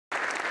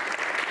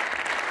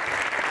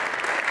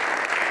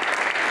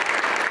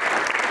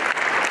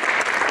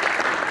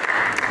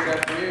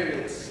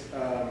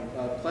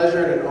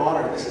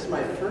This is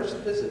my first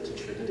visit to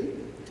Trinity,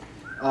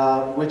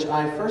 which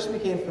I first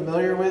became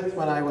familiar with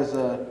when I was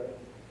a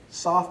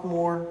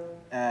sophomore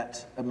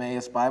at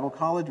Emmaus Bible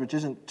College, which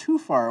isn't too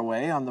far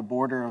away on the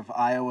border of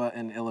Iowa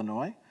and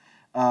Illinois.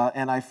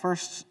 And I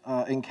first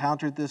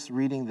encountered this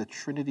reading the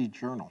Trinity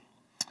Journal.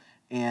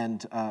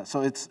 And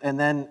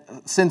then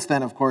since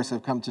then, of course,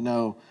 I've come to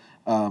know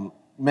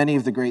many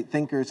of the great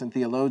thinkers and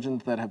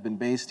theologians that have been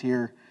based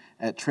here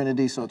at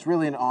Trinity. So it's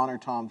really an honor,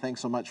 Tom.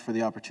 Thanks so much for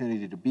the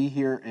opportunity to be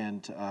here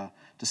and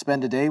to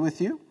spend a day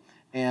with you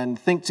and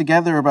think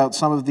together about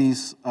some of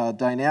these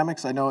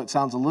dynamics. I know it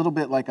sounds a little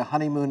bit like a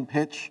honeymoon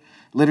pitch.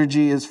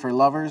 Liturgy is for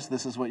lovers.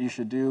 This is what you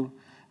should do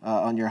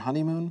on your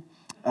honeymoon,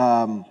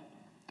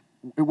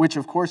 which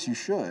of course you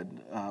should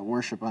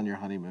worship on your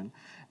honeymoon.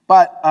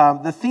 But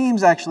the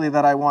themes actually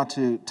that I want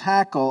to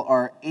tackle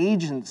are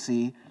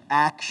agency,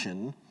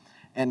 action,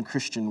 and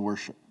Christian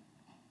worship.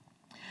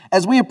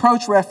 As we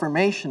approach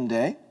Reformation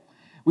Day,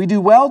 we do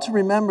well to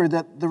remember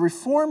that the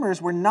Reformers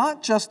were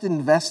not just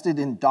invested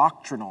in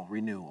doctrinal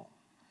renewal.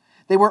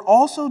 They were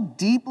also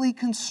deeply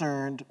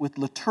concerned with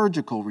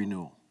liturgical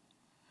renewal.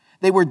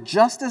 They were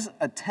just as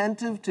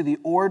attentive to the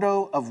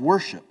ordo of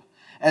worship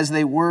as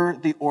they were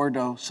the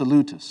ordo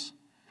salutis.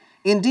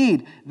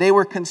 Indeed, they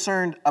were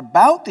concerned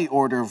about the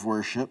order of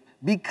worship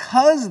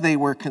because they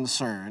were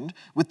concerned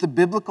with the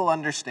biblical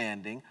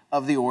understanding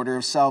of the order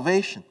of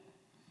salvation.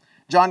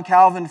 John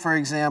Calvin, for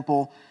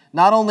example,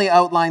 not only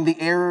outlined the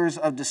errors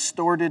of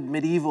distorted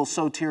medieval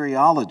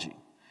soteriology,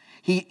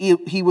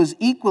 he was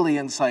equally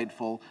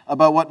insightful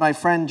about what my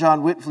friend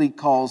John Whitfleet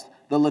calls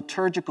the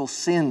liturgical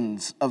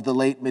sins of the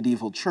late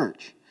medieval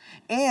church.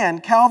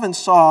 And Calvin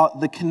saw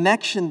the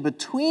connection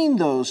between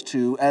those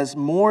two as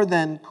more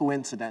than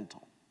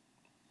coincidental.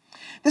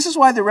 This is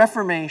why the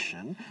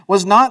Reformation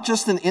was not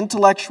just an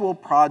intellectual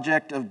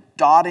project of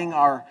dotting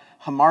our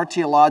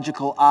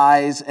hamartiological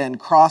I's and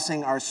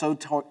crossing our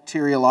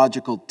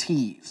soteriological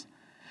T's.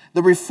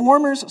 The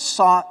Reformers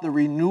sought the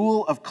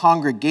renewal of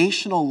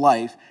congregational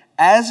life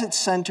as it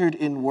centered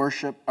in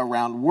worship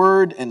around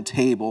word and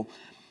table,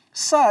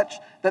 such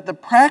that the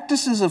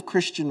practices of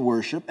Christian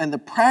worship and the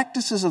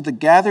practices of the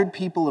gathered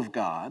people of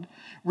God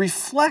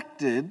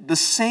reflected the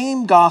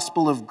same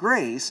gospel of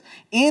grace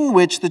in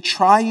which the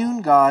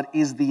triune God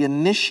is the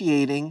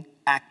initiating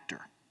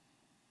actor.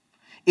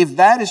 If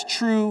that is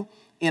true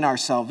in our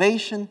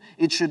salvation,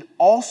 it should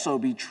also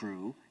be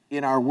true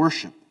in our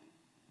worship.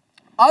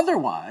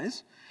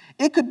 Otherwise,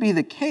 it could be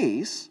the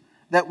case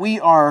that we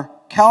are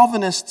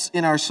Calvinists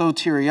in our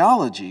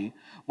soteriology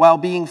while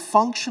being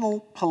functional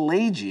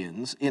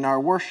Pelagians in our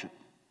worship,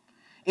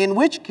 in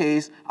which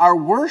case our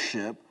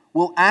worship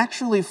will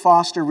actually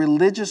foster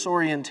religious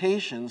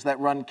orientations that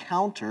run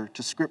counter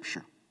to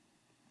Scripture.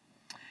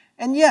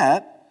 And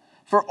yet,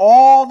 for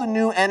all the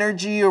new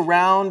energy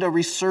around a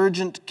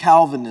resurgent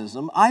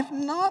Calvinism, I've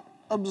not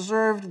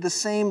observed the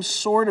same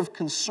sort of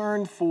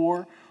concern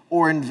for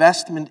or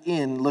investment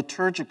in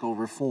liturgical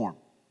reform.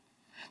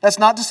 That's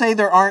not to say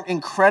there aren't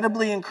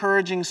incredibly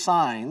encouraging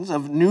signs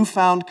of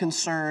newfound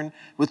concern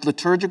with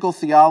liturgical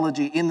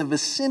theology in the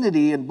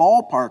vicinity and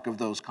ballpark of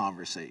those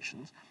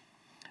conversations.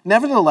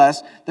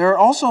 Nevertheless, there are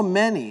also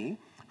many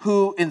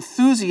who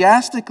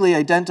enthusiastically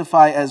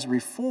identify as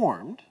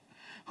Reformed,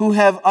 who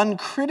have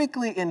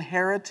uncritically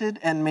inherited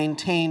and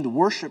maintained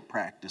worship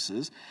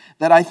practices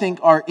that I think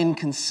are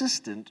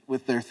inconsistent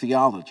with their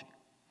theology.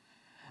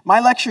 My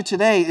lecture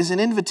today is an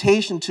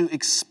invitation to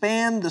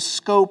expand the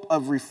scope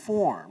of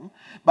reform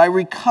by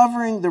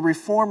recovering the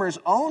Reformers'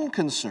 own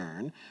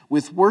concern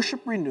with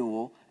worship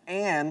renewal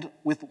and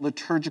with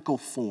liturgical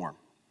form.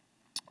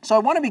 So I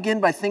want to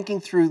begin by thinking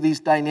through these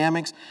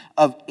dynamics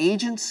of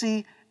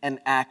agency and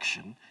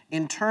action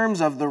in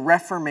terms of the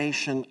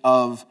reformation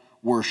of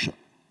worship.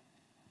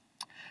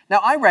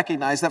 Now, I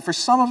recognize that for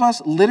some of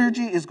us,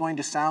 liturgy is going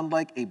to sound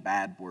like a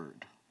bad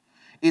word.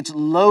 It's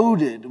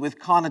loaded with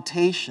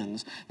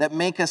connotations that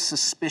make us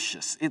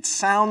suspicious. It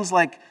sounds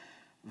like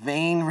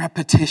vain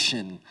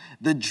repetition,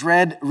 the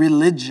dread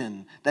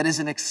religion that is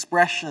an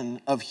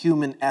expression of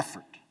human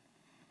effort.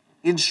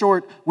 In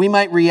short, we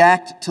might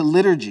react to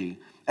liturgy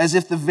as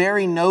if the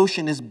very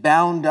notion is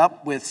bound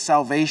up with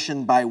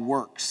salvation by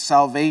works,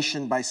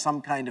 salvation by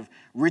some kind of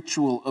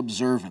ritual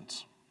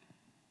observance.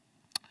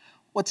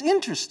 What's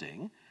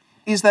interesting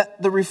is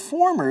that the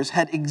Reformers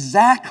had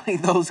exactly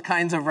those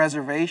kinds of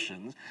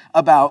reservations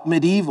about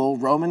medieval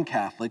Roman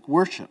Catholic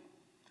worship.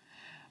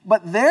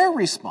 But their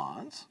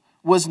response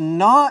was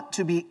not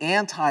to be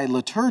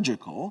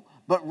anti-liturgical,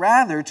 but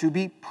rather to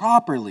be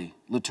properly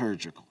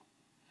liturgical.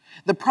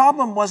 The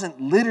problem wasn't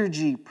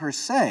liturgy per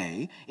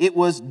se, it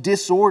was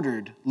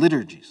disordered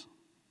liturgies.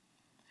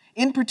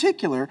 In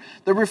particular,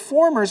 the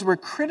Reformers were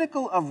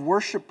critical of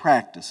worship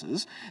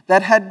practices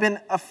that had been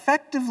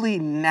effectively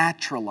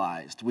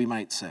naturalized, we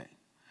might say.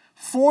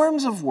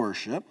 Forms of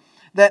worship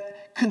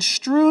that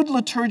construed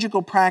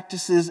liturgical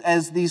practices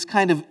as these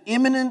kind of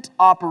imminent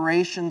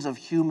operations of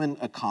human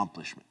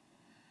accomplishment.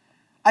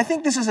 I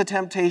think this is a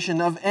temptation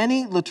of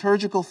any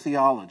liturgical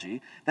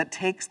theology that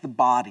takes the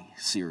body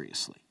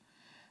seriously.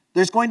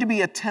 There's going to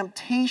be a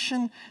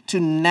temptation to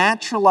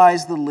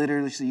naturalize the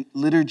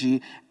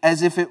liturgy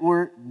as if it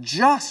were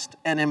just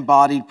an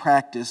embodied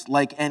practice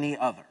like any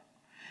other,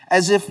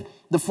 as if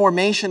the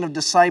formation of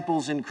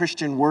disciples in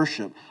Christian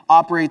worship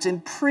operates in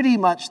pretty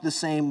much the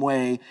same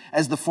way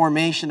as the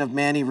formation of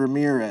Manny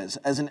Ramirez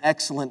as an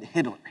excellent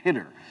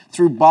hitter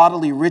through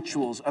bodily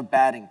rituals of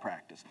batting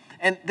practice.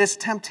 And this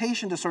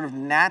temptation to sort of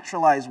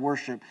naturalize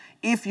worship,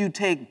 if you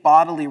take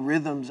bodily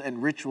rhythms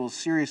and rituals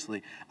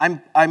seriously,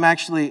 I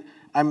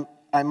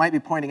might be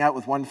pointing out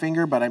with one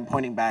finger, but I'm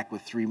pointing back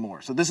with three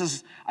more. So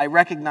I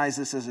recognize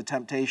this as a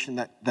temptation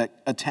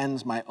that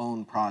attends my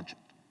own project.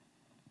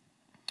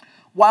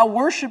 While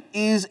worship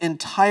is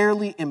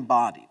entirely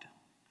embodied,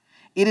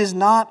 it is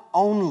not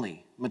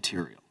only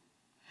material.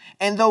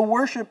 And though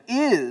worship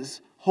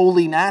is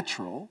wholly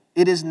natural,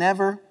 it is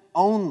never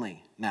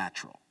only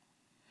natural.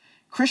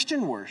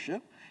 Christian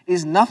worship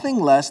is nothing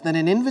less than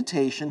an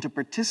invitation to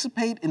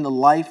participate in the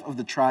life of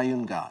the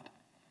triune God.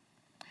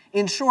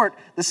 In short,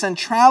 the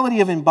centrality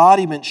of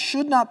embodiment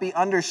should not be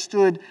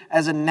understood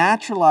as a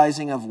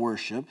naturalizing of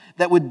worship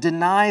that would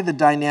deny the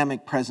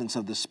dynamic presence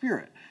of the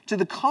Spirit. To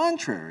the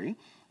contrary,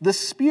 the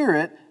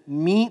Spirit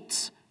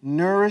meets,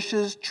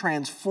 nourishes,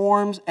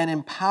 transforms, and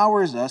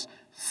empowers us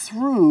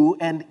through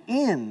and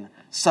in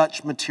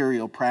such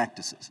material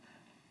practices.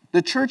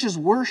 The church's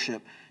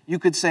worship, you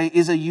could say,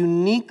 is a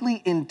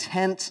uniquely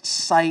intense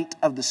site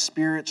of the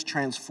Spirit's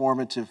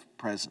transformative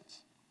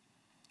presence.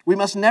 We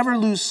must never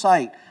lose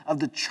sight of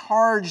the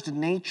charged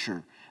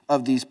nature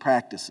of these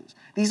practices.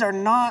 These are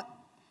not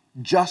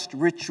just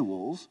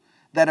rituals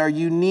that are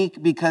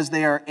unique because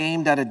they are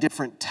aimed at a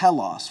different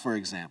telos, for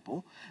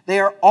example. They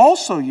are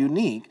also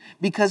unique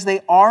because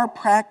they are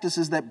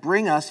practices that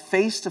bring us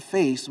face to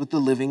face with the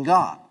living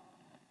God.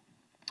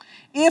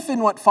 If in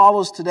what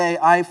follows today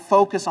I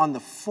focus on the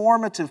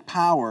formative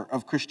power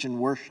of Christian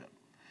worship,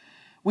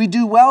 we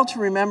do well to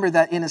remember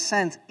that in a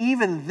sense,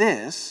 even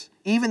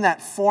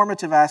that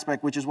formative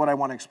aspect, which is what I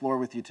want to explore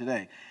with you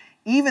today,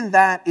 even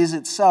that is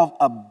itself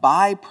a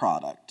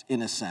byproduct,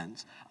 in a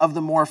sense, of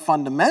the more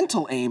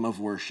fundamental aim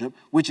of worship,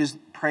 which is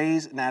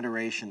praise and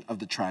adoration of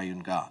the triune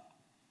God.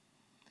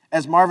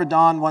 As Marva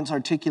Dawn once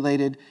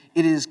articulated,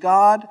 it is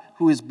God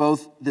who is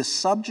both the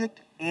subject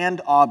and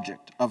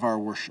object of our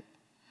worship.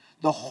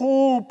 The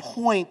whole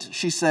point,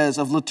 she says,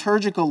 of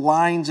liturgical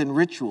lines and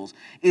rituals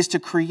is to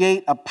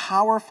create a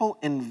powerful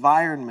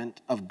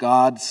environment of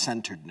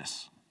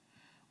God-centeredness.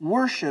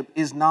 Worship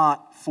is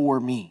not for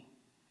me.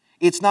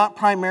 It's not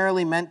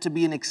primarily meant to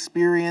be an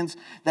experience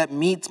that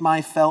meets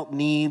my felt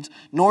needs,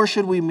 nor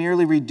should we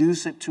merely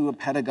reduce it to a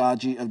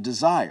pedagogy of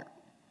desire.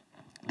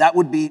 That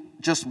would be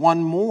just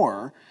one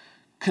more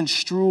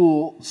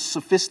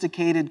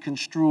sophisticated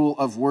construal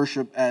of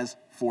worship as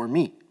for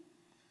me.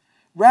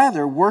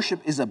 Rather, worship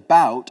is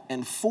about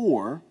and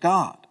for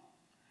God.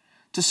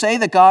 To say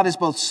that God is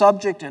both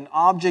subject and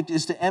object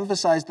is to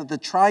emphasize that the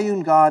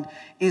triune God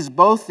is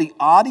both the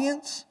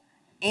audience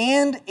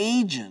and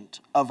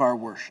agent of our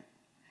worship.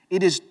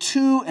 It is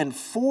to and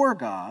for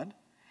God,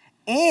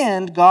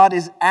 and God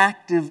is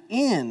active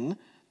in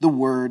the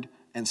word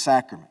and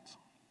sacraments.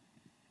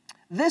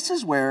 This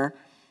is where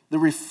the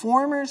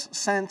Reformers'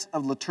 sense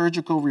of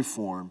liturgical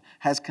reform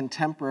has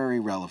contemporary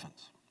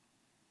relevance.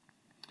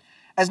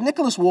 As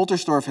Nicholas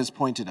Wolterstorff has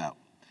pointed out,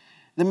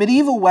 the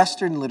medieval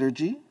Western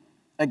liturgy,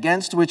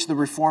 against which the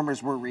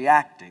Reformers were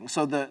reacting,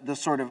 so the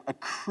sort of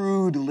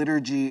accrued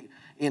liturgy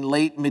in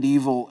late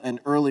medieval and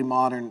early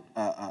modern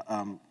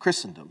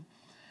Christendom,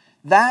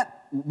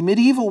 that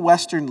medieval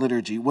Western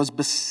liturgy was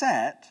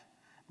beset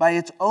by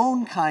its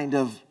own kind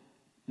of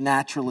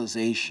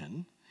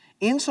naturalization,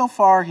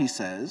 insofar, he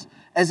says,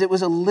 as it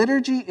was a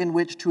liturgy in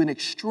which, to an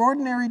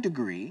extraordinary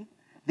degree,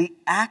 the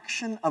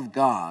action of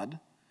God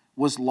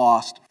was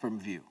lost from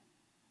view.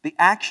 The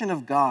action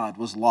of God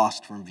was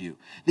lost from view.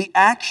 The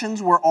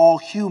actions were all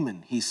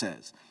human, he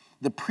says.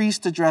 The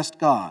priest addressed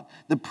God.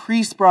 The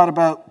priest brought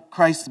about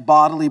Christ's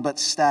bodily but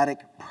static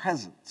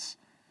presence.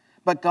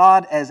 But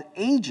God as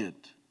agent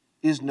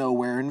is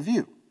nowhere in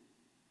view.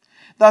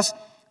 Thus,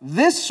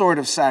 this sort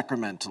of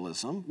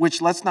sacramentalism, which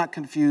let's not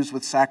confuse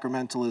with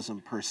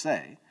sacramentalism per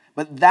se,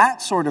 but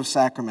that sort of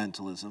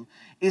sacramentalism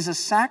is a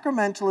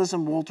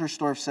sacramentalism,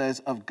 Wolterstorff says,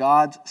 of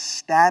God's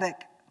static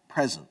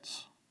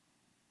presence,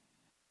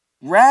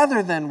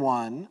 rather than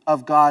one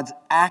of God's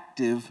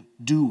active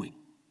doing.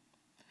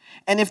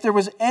 And if there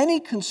was any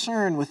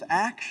concern with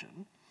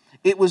action,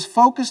 it was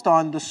focused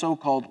on the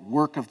so-called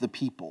work of the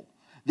people,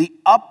 the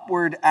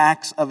upward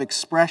acts of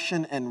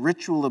expression and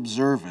ritual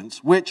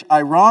observance, which,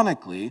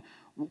 ironically,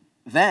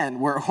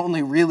 then were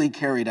only really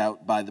carried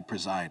out by the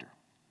presider.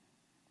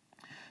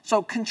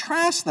 So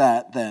contrast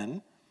that,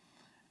 then,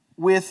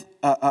 with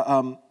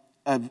the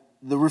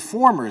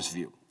Reformers'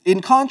 view.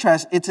 In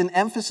contrast, it's an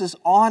emphasis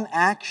on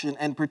action,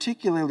 and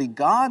particularly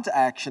God's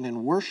action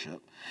in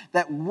worship,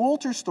 that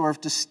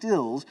Wolterstorff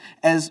distills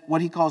as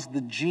what he calls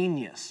the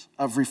genius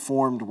of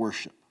Reformed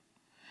worship.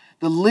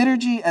 The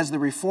liturgy, as the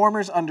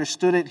Reformers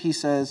understood it, he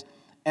says,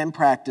 and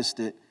practiced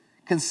it,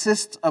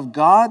 consists of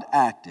God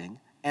acting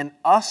and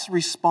us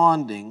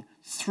responding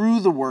through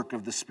the work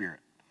of the Spirit.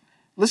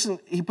 Listen,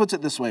 he puts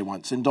it this way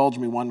once. Indulge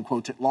me one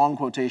long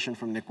quotation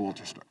from Nick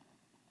Wolterstorff.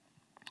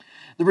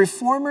 The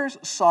Reformers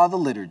saw the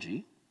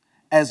liturgy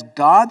as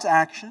God's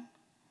action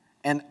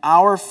and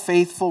our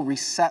faithful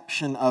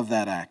reception of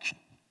that action.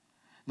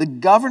 The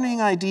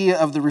governing idea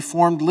of the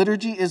Reformed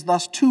liturgy is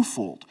thus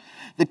twofold.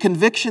 The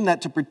conviction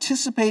that to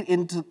participate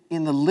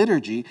in the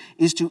liturgy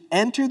is to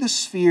enter the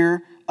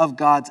sphere of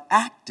God's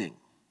acting,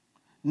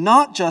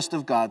 not just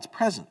of God's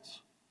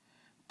presence.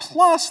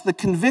 Plus the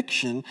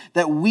conviction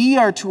that we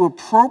are to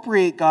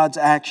appropriate God's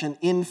action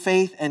in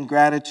faith and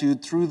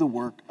gratitude through the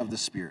work of the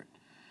Spirit.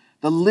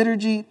 The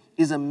liturgy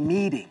is a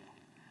meeting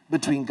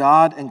between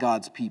God and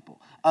God's people,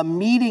 a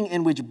meeting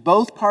in which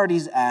both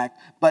parties act,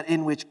 but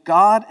in which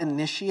God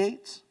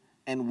initiates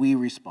and we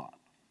respond.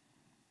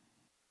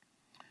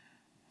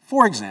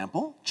 For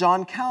example,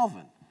 John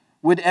Calvin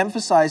would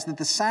emphasize that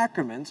the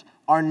sacraments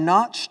are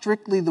not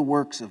strictly the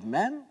works of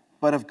men,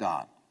 but of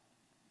God.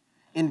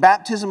 In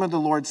Baptism of the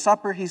Lord's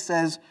Supper, he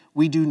says,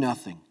 we do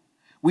nothing.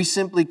 We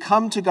simply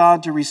come to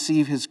God to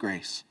receive his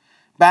grace.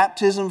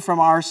 Baptism from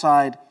our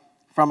side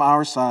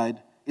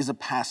is a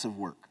passive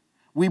work.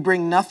 We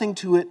bring nothing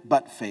to it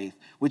but faith,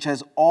 which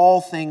has all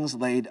things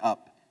laid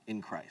up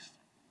in Christ.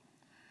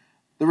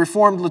 The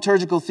Reformed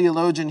liturgical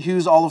theologian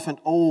Hughes Oliphant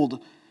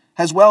Old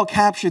has well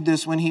captured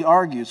this when he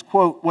argues,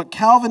 quote, what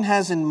Calvin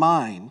has in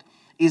mind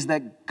is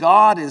that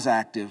God is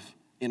active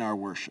in our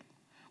worship.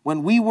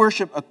 When we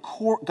worship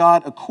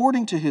God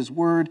according to his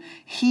word,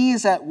 he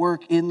is at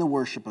work in the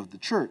worship of the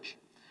church.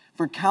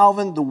 For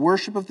Calvin, the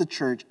worship of the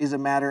church is a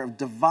matter of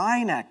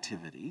divine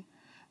activity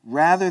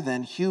rather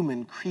than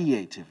human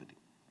creativity.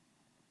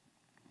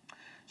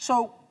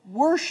 So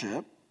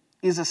worship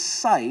is a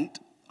site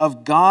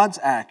of God's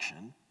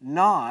action,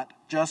 not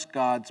just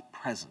God's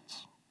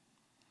presence.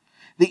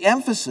 The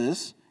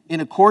emphasis, in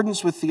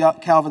accordance with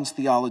Calvin's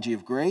theology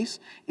of grace,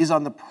 is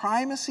on the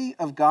primacy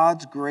of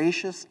God's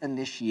gracious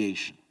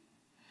initiation.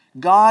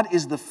 God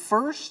is the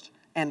first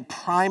and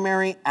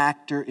primary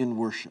actor in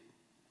worship.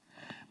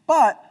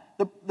 But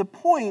the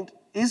point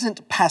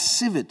isn't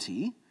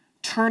passivity,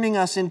 turning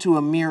us into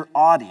a mere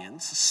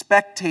audience,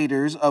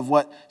 spectators of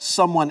what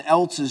someone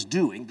else is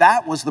doing.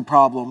 That was the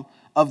problem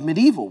of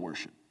medieval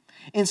worship.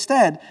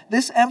 Instead,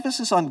 this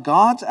emphasis on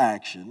God's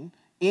action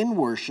in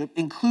worship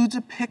includes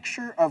a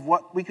picture of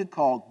what we could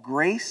call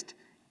graced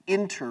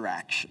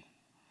interaction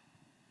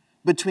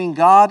between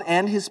God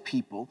and his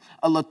people,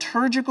 a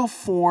liturgical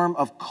form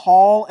of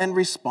call and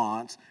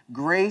response,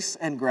 grace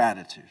and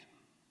gratitude.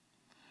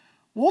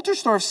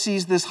 Wolterstorff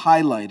sees this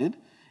highlighted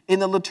in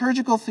the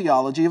liturgical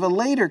theology of a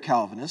later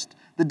Calvinist,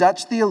 the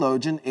Dutch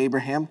theologian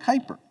Abraham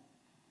Kuyper.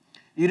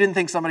 You didn't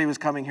think somebody was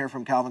coming here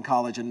from Calvin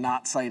College and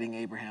not citing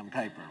Abraham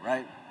Kuyper,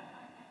 right?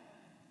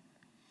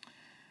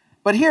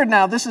 But here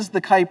now, this is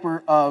the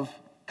Kuyper of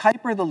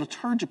Kuyper, the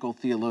liturgical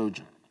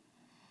theologian.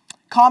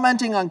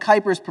 Commenting on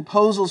Kuyper's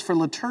proposals for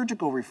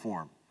liturgical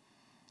reform,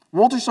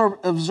 Wolterstorff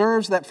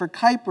observes that for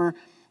Kuyper,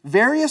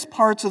 various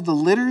parts of the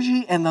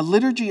liturgy and the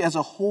liturgy as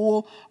a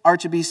whole are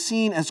to be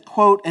seen as,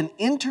 quote, an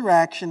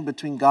interaction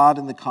between God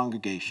and the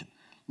congregation.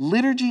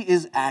 Liturgy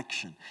is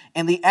action,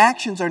 and the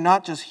actions are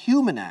not just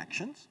human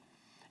actions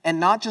and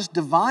not just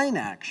divine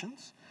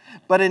actions,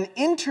 but an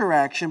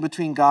interaction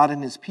between God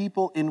and his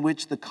people in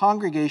which the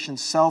congregation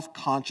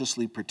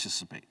self-consciously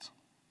participates.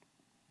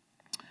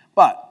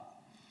 But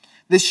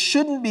this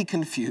shouldn't be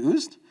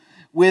confused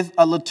with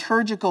a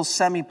liturgical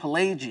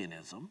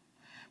semi-Pelagianism,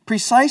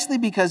 precisely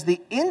because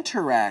the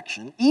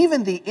interaction,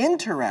 even the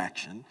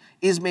interaction,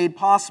 is made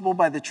possible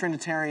by the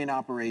Trinitarian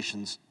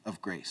operations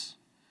of grace.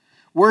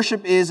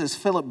 Worship is, as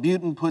Philip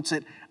Butin puts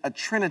it, a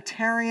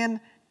Trinitarian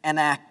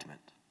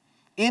enactment,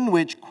 in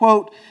which,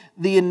 quote,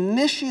 the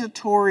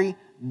initiatory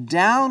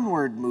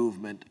downward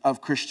movement of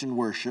Christian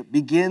worship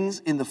begins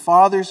in the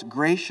Father's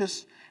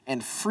gracious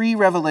and free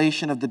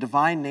revelation of the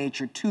divine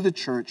nature to the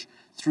church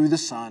through the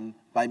Son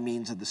by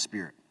means of the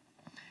Spirit.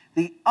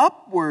 The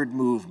upward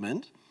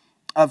movement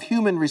of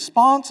human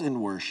response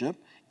in worship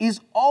is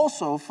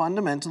also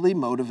fundamentally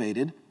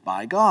motivated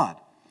by God.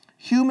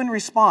 Human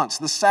response,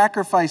 the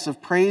sacrifice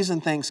of praise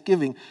and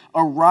thanksgiving,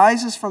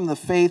 arises from the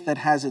faith that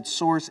has its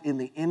source in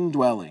the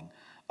indwelling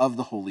of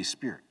the Holy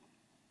Spirit.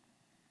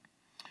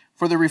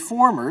 For the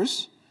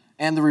Reformers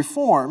and the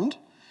Reformed,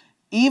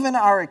 even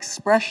our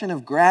expression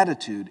of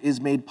gratitude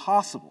is made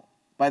possible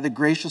by the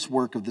gracious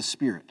work of the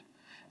Spirit.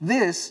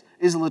 This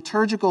is a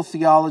liturgical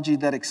theology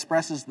that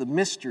expresses the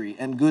mystery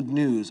and good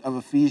news of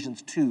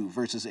Ephesians 2,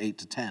 verses 8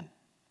 to 10.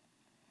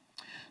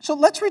 So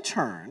let's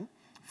return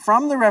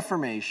from the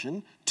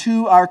Reformation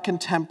to our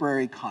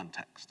contemporary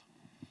context.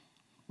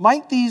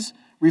 Might these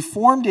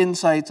Reformed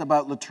insights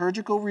about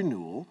liturgical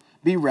renewal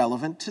be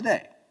relevant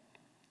today?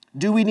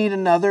 Do we need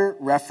another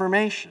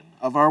reformation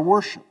of our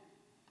worship?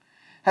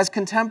 Has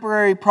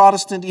contemporary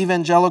Protestant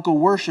evangelical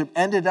worship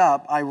ended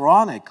up,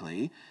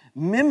 ironically,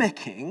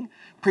 mimicking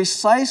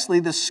precisely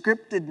the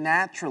scripted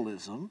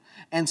naturalism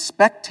and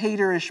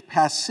spectatorish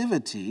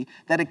passivity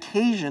that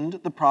occasioned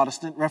the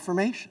Protestant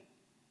Reformation?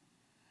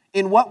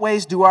 In what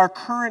ways do our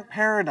current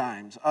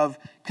paradigms of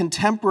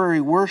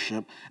contemporary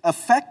worship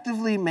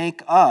effectively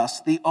make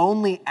us the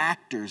only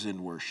actors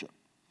in worship?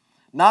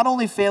 Not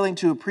only failing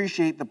to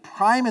appreciate the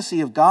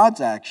primacy of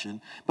God's action,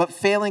 but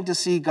failing to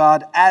see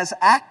God as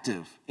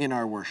active in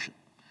our worship.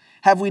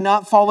 Have we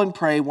not fallen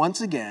prey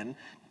once again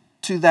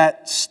to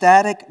that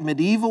static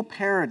medieval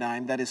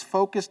paradigm that is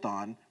focused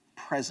on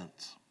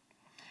presence?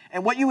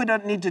 And what you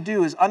would need to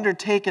do is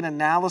undertake an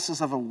analysis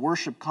of a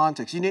worship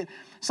context.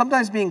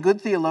 Sometimes being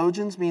good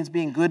theologians means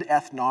being good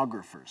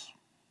ethnographers,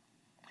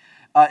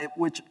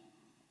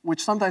 which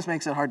sometimes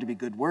makes it hard to be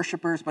good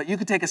worshipers, but you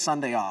could take a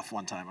Sunday off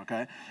one time,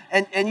 okay?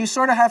 And you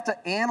sort of have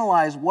to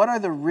analyze what are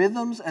the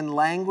rhythms and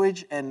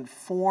language and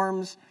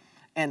forms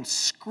and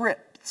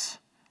scripts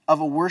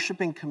of a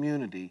worshiping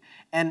community,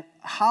 and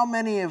how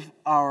many of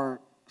our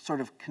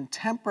sort of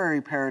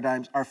contemporary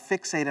paradigms are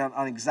fixated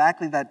on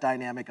exactly that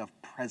dynamic of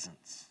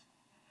presence,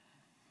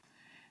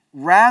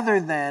 rather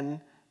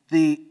than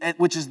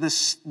which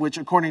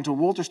according to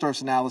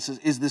Wolterstorff's analysis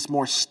is this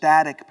more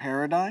static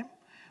paradigm,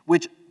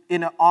 which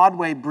in an odd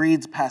way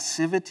breeds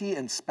passivity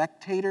and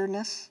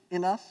spectatorness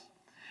in us,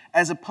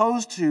 as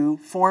opposed to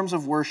forms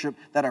of worship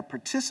that are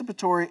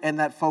participatory and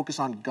that focus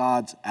on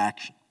God's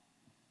action.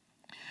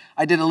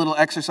 I did a little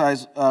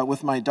exercise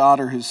with my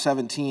daughter, who's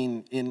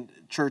 17, in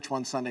church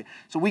one Sunday.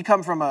 So we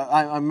come from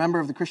I'm a member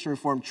of the Christian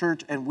Reformed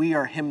Church, and we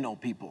are hymnal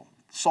people,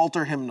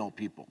 Psalter hymnal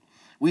people.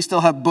 We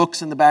still have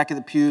books in the back of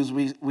the pews.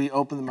 We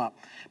open them up.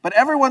 But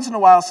every once in a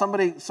while,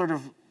 somebody sort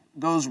of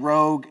goes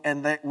rogue,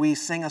 and we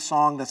sing a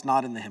song that's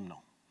not in the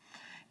hymnal.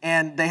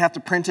 And they have to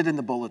print it in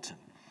the bulletin.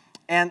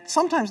 And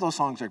sometimes those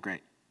songs are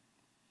great.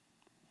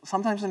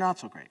 Sometimes they're not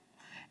so great.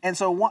 And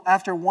so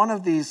after one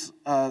of these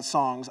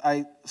songs,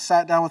 I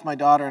sat down with my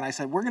daughter and I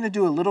said, we're going to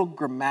do a little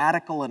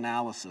grammatical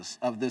analysis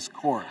of this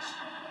chorus,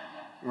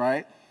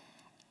 right?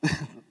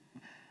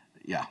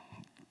 Yeah.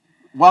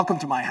 Welcome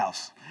to my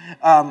house.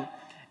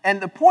 And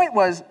the point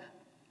was,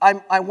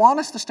 I want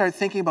us to start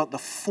thinking about the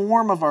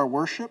form of our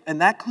worship,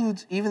 and that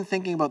includes even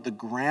thinking about the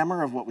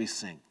grammar of what we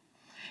sing.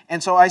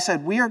 And so I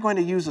said, we are going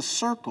to use a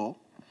circle,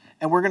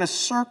 and we're going to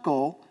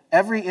circle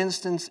every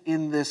instance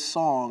in this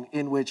song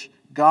in which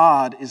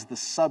God is the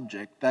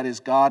subject, that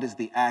is, God is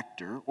the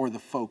actor or the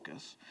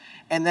focus.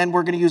 And then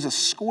we're going to use a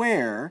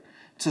square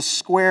to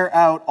square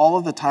out all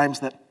of the times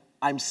that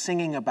I'm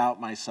singing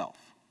about myself.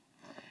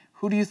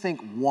 Who do you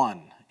think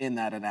won in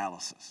that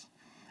analysis?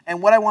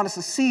 And what I want us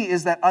to see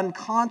is that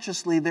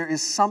unconsciously there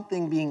is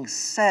something being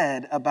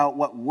said about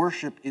what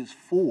worship is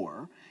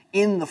for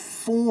in the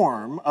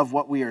form of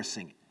what we are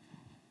singing.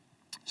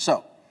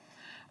 So,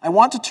 I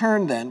want to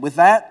turn then, with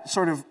that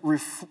sort of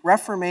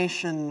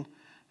Reformation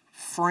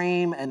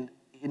frame and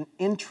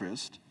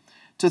interest,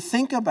 to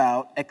think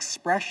about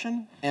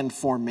expression and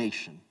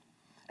formation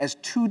as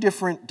two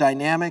different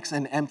dynamics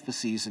and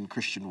emphases in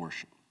Christian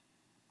worship.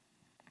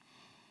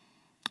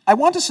 I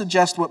want to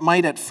suggest what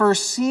might at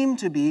first seem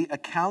to be a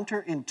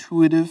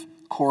counterintuitive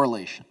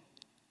correlation.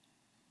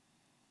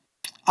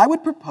 I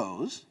would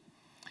propose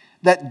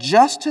that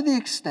just to the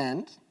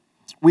extent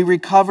we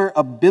recover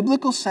a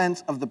biblical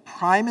sense of the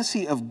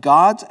primacy of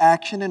God's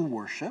action in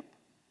worship,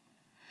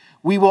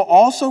 we will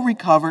also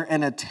recover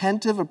an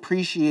attentive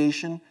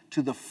appreciation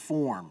to the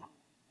form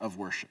of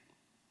worship.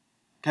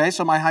 Okay,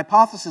 so my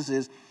hypothesis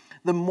is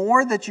the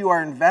more that you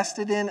are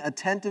invested in,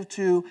 attentive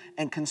to,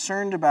 and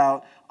concerned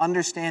about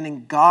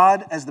understanding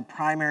God as the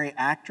primary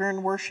actor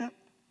in worship,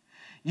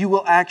 you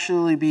will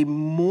actually be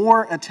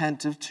more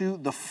attentive to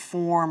the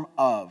form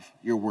of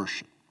your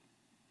worship.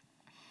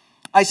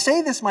 I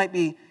say this might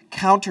be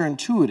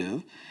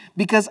counterintuitive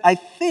because I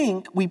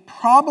think we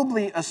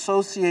probably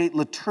associate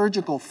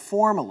liturgical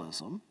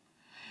formalism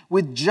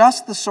with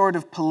just the sort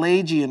of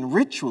Pelagian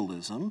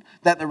ritualism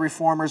that the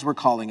Reformers were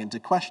calling into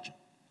question.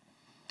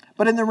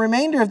 But in the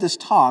remainder of this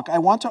talk, I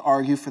want to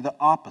argue for the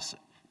opposite,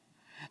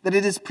 that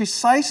it is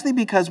precisely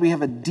because we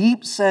have a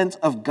deep sense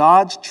of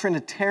God's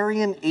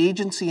Trinitarian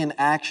agency and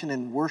action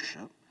in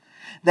worship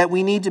that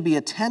we need to be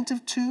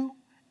attentive to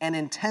and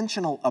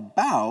intentional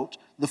about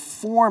the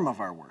form of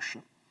our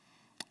worship,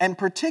 and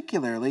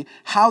particularly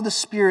how the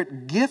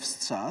Spirit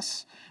gifts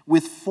us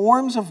with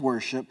forms of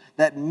worship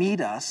that meet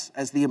us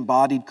as the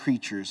embodied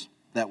creatures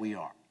that we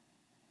are.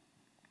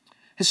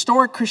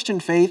 Historic Christian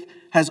faith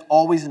has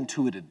always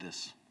intuited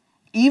this,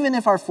 even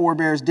if our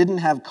forebears didn't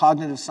have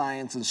cognitive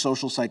science and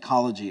social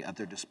psychology at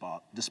their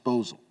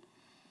disposal.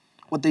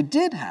 What they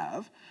did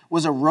have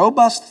was a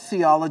robust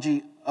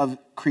theology of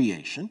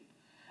creation,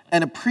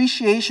 an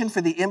appreciation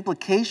for the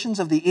implications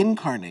of the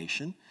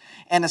incarnation,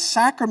 and a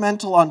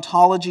sacramental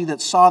ontology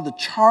that saw the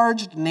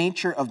charged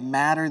nature of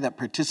matter that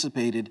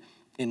participated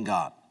in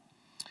God.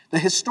 The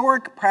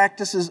historic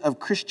practices of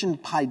Christian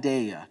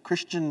paideia,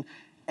 Christian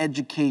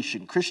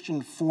education,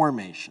 Christian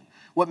formation,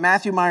 what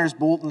Matthew Myers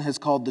Bolton has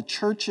called the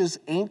church's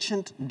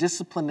ancient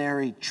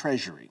disciplinary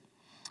treasury.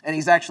 And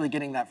he's actually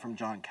getting that from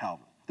John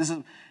Calvin.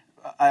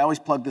 I always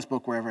plug this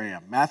book wherever I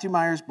am. Matthew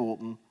Myers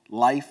Bolton,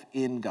 Life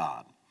in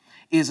God.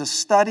 is a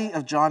study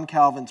of John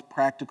Calvin's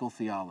practical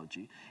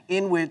theology,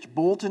 in which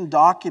Bolton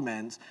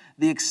documents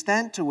the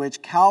extent to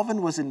which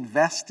Calvin was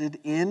invested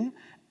in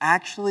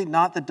actually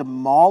not the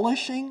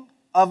demolishing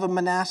of a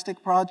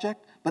monastic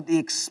project, but the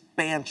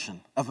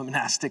expansion of a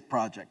monastic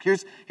project.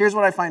 Here's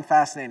what I find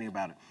fascinating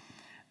about it.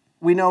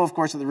 We know, of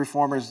course, that the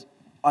Reformers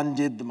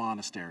undid the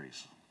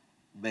monasteries.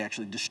 They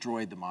actually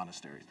destroyed the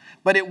monasteries.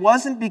 But it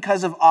wasn't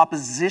because of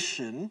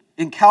opposition,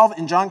 in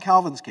John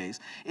Calvin's case,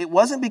 it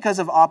wasn't because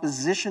of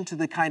opposition to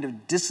the kind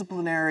of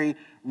disciplinary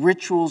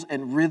rituals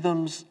and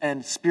rhythms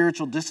and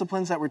spiritual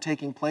disciplines that were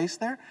taking place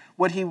there.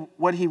 What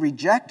he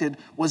rejected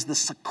was the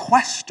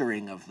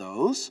sequestering of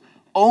those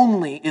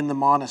only in the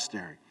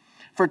monastery.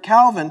 For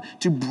Calvin,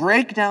 to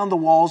break down the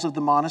walls of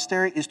the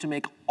monastery is to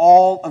make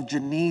all of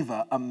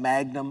Geneva a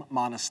magnum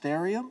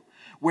monasterium,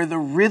 where the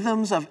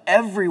rhythms of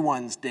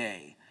everyone's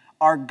day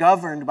are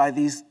governed by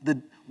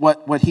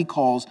what he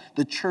calls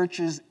the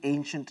church's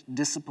ancient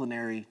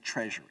disciplinary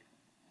treasury.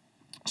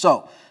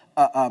 So,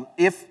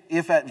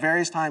 if at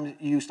various times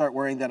you start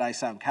worrying that I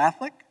sound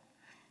Catholic,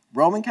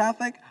 Roman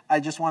Catholic, I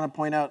just want to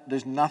point out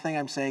there's nothing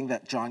I'm saying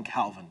that John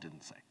Calvin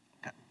didn't say.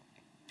 Okay.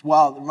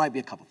 Well, there might be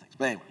a couple things,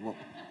 but anyway.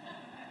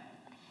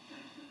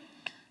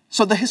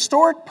 So the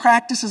historic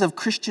practices of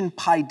Christian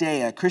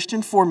paideia,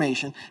 Christian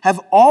formation, have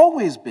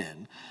always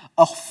been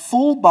a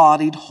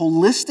full-bodied,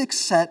 holistic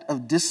set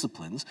of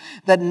disciplines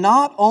that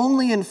not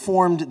only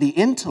informed the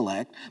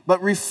intellect,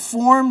 but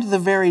reformed the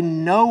very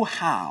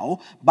know-how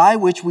by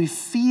which we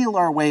feel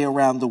our way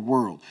around the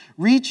world,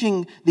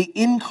 reaching the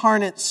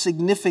incarnate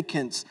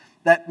significance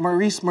that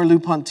Maurice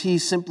Merleau-Ponty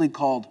simply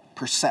called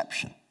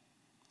perception.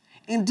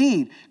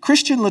 Indeed,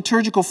 Christian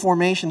liturgical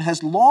formation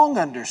has long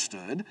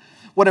understood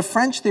what a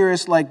French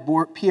theorist like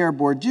Pierre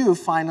Bourdieu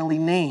finally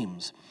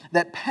names,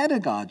 that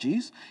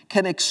pedagogies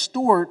can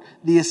extort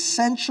the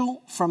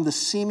essential from the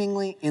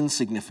seemingly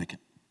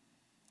insignificant.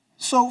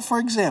 So, for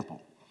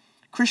example,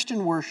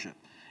 Christian worship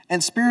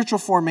and spiritual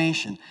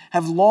formation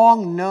have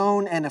long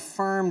known and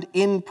affirmed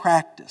in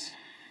practice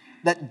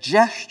that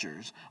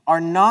gestures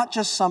are not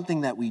just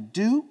something that we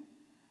do,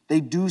 they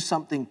do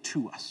something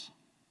to us.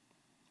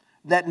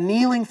 That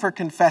kneeling for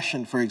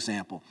confession, for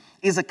example,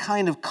 is a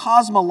kind of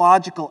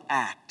cosmological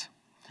act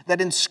that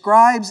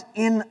inscribes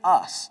in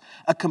us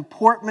a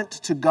comportment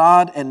to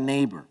God and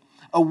neighbor,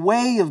 a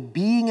way of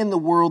being in the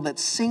world that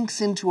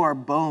sinks into our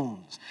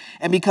bones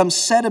and becomes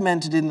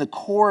sedimented in the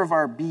core of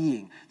our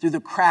being through the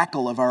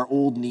crackle of our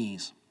old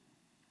knees.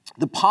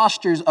 The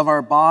postures of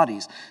our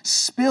bodies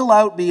spill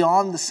out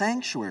beyond the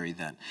sanctuary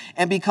then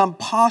and become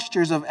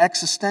postures of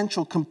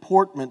existential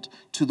comportment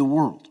to the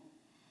world.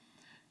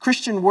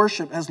 Christian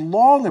worship has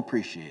long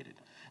appreciated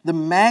the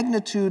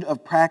magnitude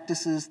of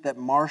practices that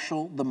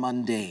marshal the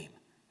mundane,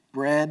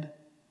 bread,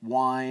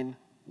 wine,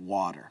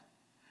 water,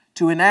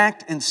 to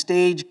enact and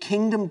stage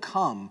kingdom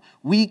come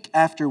week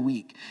after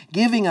week,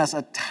 giving us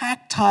a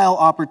tactile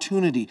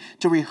opportunity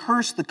to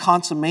rehearse the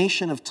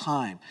consummation of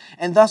time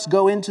and thus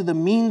go into the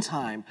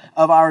meantime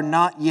of our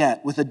not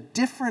yet with a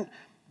different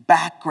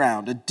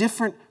background, a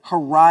different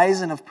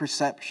horizon of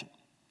perception,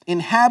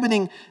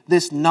 inhabiting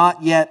this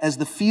not yet as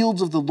the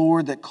fields of the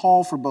Lord that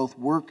call for both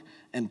work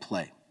and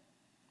play.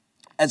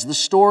 As the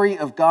story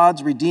of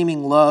God's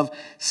redeeming love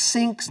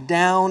sinks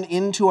down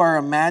into our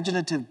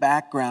imaginative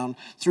background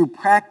through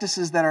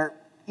practices that are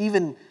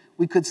even,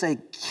 we could say,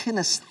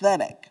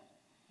 kinesthetic,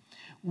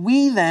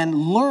 we then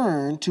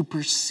learn to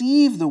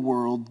perceive the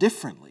world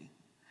differently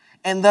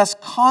and thus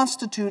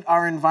constitute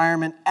our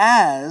environment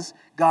as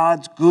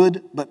God's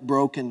good but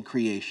broken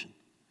creation.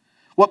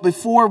 What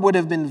before would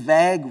have been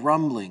vague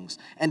rumblings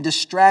and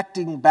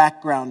distracting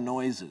background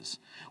noises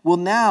will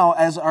now,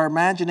 as our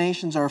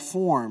imaginations are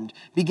formed,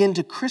 begin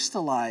to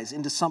crystallize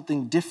into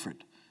something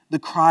different. The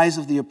cries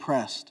of the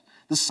oppressed,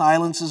 the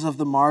silences of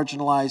the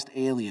marginalized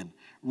alien,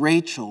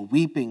 Rachel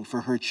weeping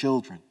for her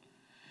children.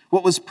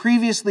 What was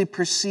previously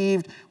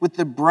perceived with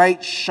the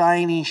bright,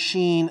 shiny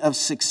sheen of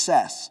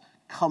success,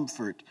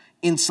 comfort,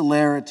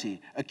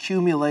 insularity,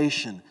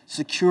 accumulation,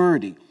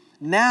 security,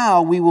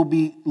 now we will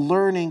be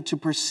learning to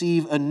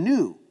perceive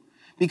anew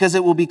because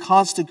it will be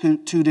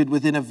constituted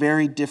within a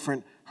very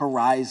different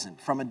horizon,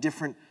 from a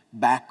different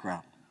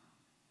background.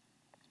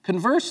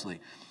 Conversely,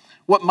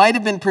 what might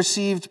have been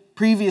perceived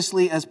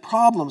previously as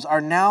problems are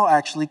now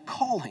actually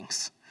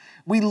callings.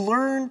 We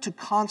learn to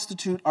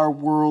constitute our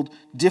world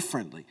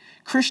differently.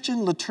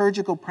 Christian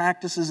liturgical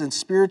practices and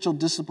spiritual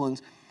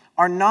disciplines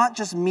are not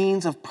just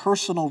means of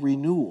personal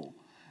renewal.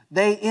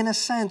 They, in a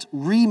sense,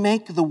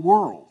 remake the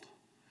world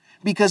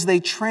because they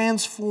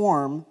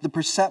transform the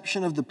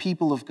perception of the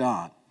people of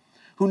God,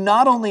 who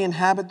not only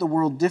inhabit the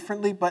world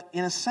differently, but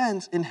in a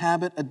sense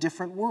inhabit a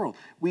different world.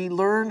 We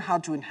learn how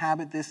to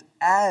inhabit this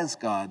as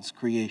God's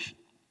creation.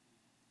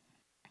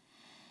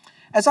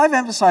 As I've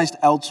emphasized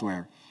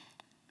elsewhere,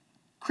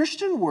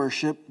 Christian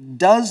worship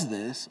does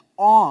this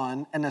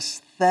on an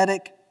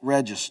aesthetic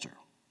register.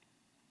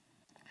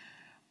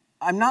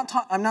 I'm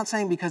not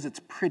saying because it's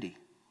pretty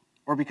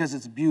or because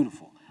it's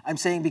beautiful. I'm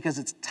saying because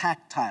it's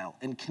tactile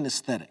and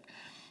kinesthetic.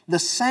 The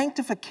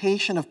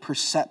sanctification of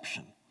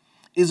perception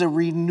is a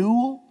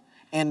renewal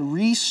and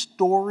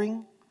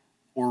restoring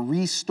or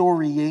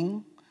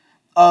restorying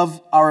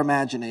of our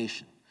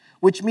imagination,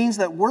 which means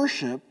that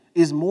worship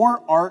is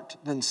more art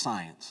than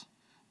science,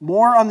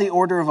 more on the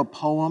order of a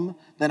poem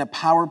than a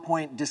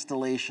PowerPoint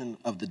distillation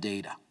of the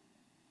data.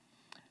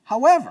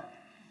 However,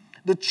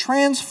 the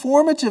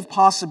transformative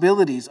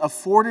possibilities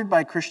afforded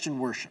by Christian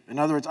worship, in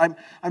other words,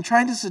 I'm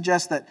trying to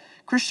suggest that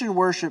Christian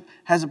worship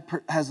has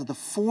the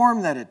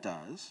form that it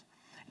does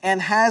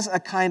and has a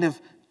kind of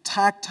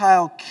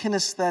tactile,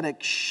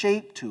 kinesthetic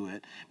shape to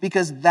it,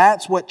 because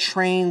that's what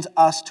trains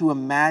us to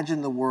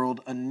imagine the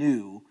world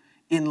anew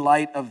in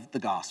light of the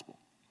gospel.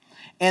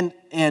 And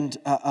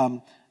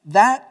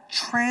that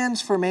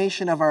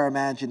transformation of our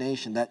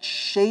imagination, that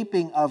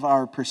shaping of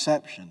our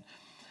perception,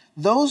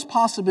 those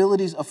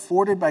possibilities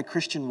afforded by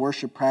Christian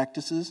worship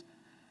practices,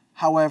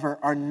 however,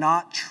 are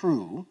not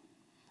true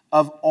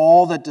of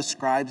all that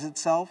describes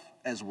itself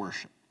as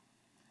worship.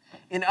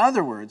 In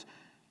other words,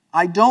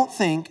 I don't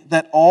think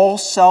that all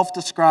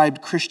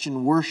self-described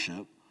Christian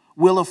worship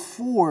will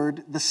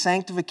afford the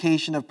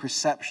sanctification of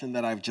perception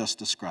that I've just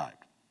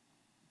described.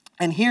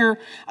 And here,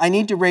 I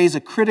need to raise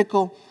a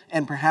critical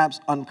and perhaps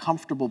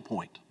uncomfortable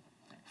point.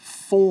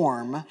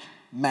 Form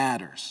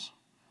matters.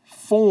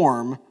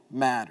 Form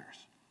matters.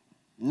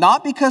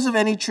 Not because of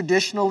any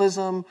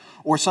traditionalism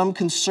or some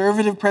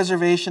conservative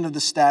preservation of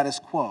the status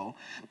quo,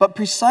 but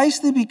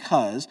precisely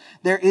because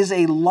there is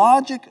a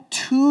logic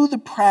to the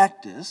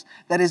practice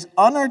that is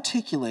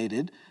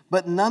unarticulated,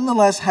 but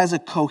nonetheless has a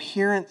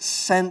coherent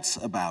sense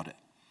about it.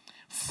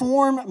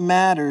 Form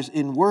matters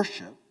in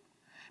worship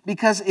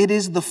because it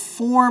is the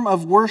form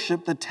of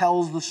worship that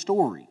tells the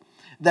story,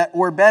 that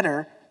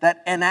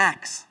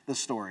enacts the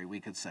story, we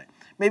could say.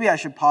 Maybe I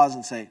should pause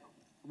and say,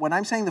 when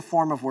I'm saying the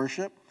form of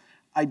worship,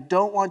 I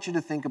don't want you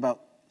to think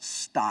about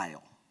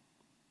style.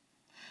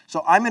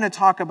 So I'm going to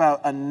talk about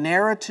a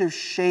narrative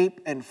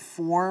shape and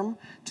form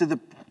to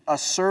a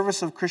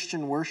service of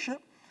Christian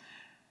worship.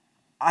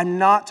 I'm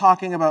not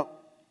talking about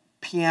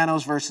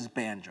pianos versus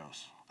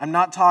banjos. I'm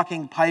not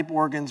talking pipe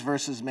organs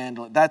versus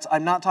mandolin.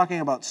 I'm not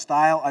talking about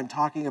style. I'm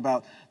talking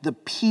about the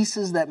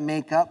pieces that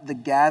make up the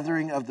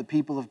gathering of the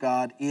people of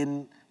God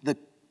in the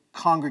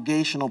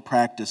congregational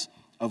practice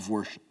of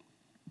worship.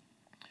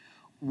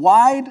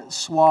 Wide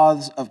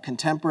swaths of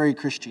contemporary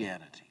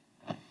Christianity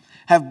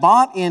have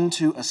bought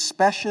into a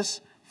specious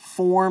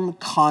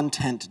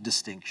form-content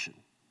distinction.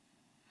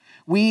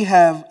 We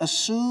have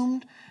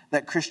assumed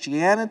that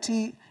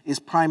Christianity is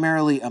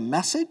primarily a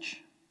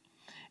message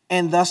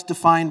and thus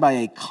defined by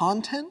a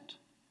content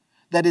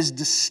that is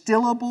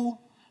distillable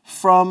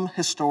from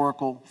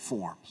historical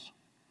forms.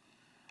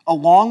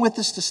 Along with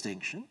this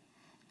distinction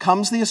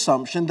comes the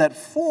assumption that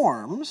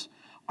forms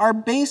are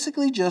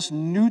basically just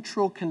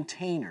neutral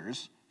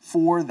containers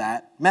for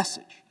that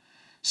message,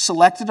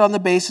 selected on the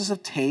basis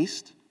of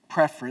taste,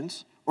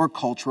 preference, or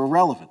cultural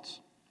relevance.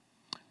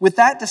 With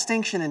that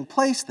distinction in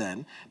place,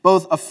 then,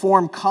 both a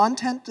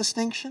form-content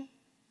distinction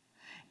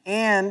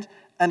and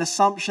an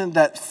assumption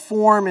that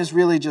form is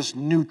really just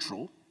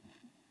neutral.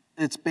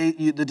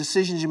 The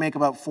decisions you make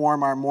about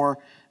form are more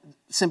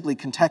simply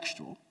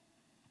contextual.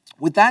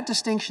 With that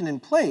distinction in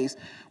place,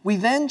 we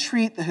then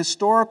treat the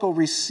historical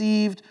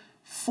received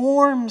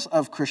forms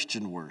of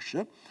Christian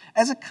worship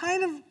as a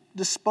kind of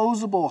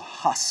disposable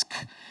husk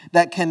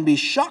that can be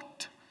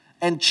shucked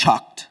and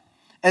chucked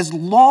as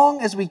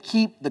long as we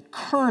keep the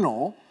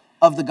kernel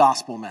of the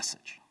gospel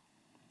message.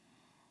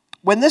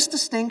 When this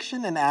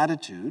distinction and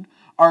attitude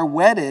are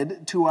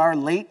wedded to our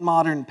late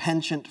modern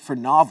penchant for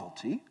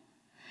novelty,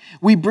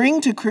 we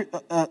begin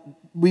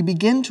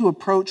to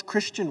approach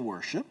Christian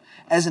worship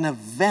as an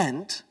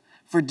event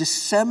for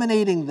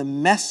disseminating the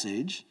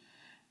message,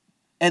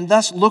 and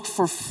thus look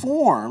for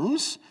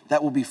forms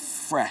that will be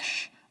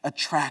fresh,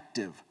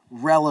 attractive,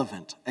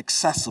 relevant,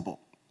 accessible.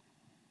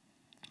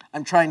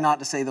 I'm trying not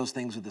to say those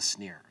things with a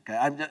sneer. Okay,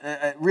 I'm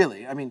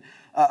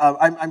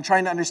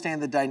trying to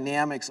understand the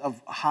dynamics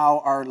of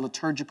how our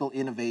liturgical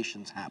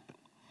innovations happen.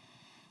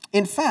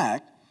 In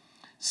fact,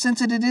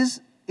 since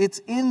it's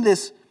in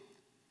this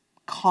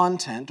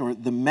content or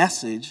the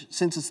message,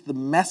 since it's the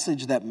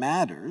message that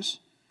matters,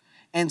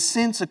 and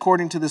since,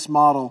 according to this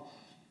model,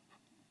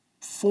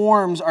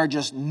 forms are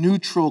just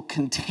neutral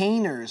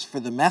containers for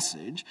the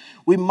message,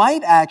 we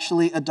might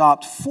actually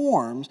adopt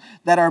forms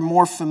that are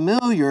more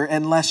familiar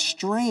and less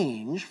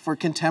strange for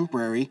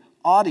contemporary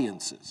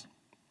audiences.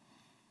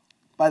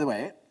 By the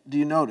way, do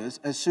you notice,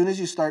 as soon as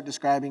you start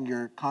describing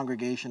your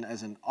congregation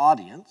as an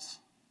audience,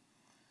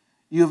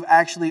 you've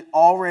actually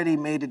already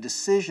made a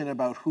decision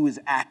about who is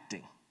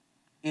acting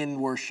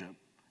in worship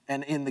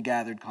and in the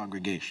gathered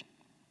congregation.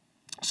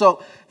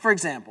 So, for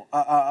example,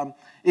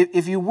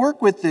 if you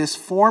work with this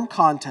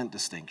form-content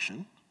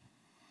distinction,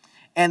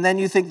 and then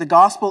you think the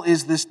gospel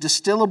is this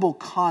distillable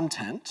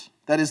content,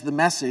 that is the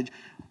message,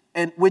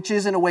 and which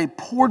is in a way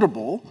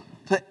portable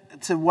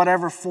to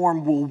whatever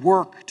form will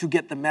work to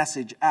get the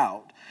message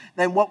out,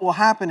 then what will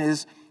happen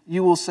is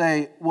you will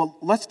say, well,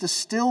 let's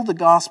distill the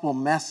gospel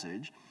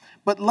message,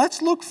 but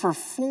let's look for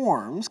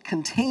forms,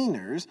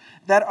 containers,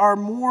 that are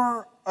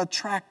more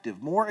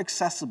attractive, more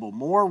accessible,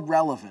 more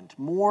relevant,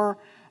 more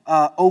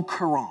au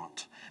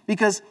courant.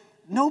 Because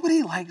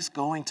nobody likes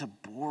going to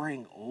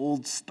boring,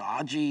 old,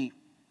 stodgy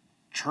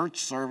church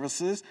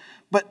services,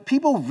 but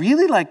people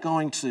really like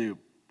going to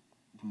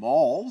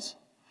malls,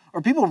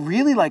 or people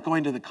really like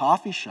going to the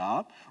coffee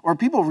shop, or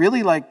people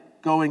really like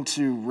going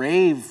to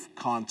rave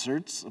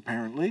concerts,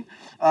 apparently.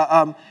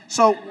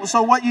 So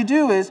what you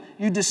do is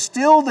you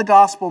distill the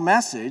gospel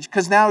message,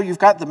 because now you've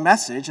got the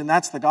message, and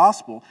that's the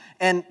gospel,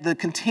 and the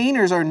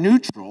containers are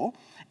neutral,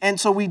 and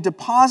so we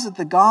deposit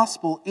the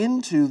gospel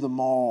into the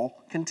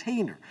mall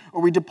container,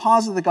 or we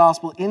deposit the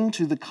gospel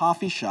into the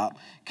coffee shop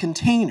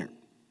container.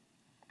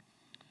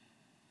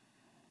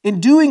 In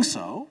doing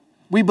so,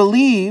 we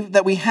believe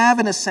that we have,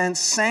 in a sense,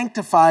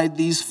 sanctified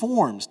these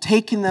forms,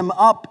 taken them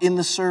up in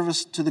the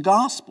service to the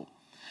gospel.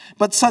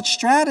 But such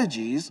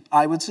strategies,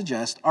 I would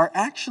suggest, are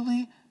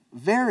actually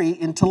very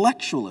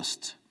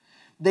intellectualist.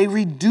 They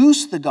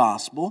reduce the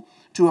gospel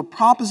to a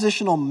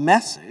propositional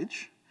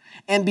message,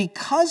 and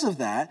because of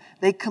that,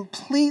 they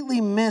completely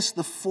miss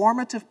the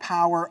formative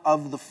power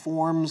of the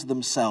forms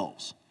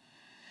themselves.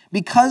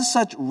 Because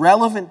such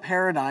relevant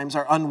paradigms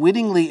are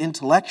unwittingly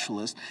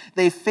intellectualist,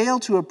 they fail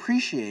to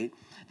appreciate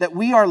that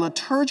we are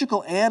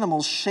liturgical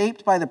animals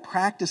shaped by the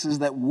practices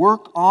that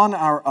work on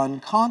our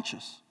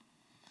unconscious.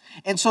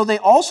 And so they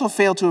also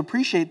fail to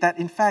appreciate that,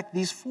 in fact,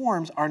 these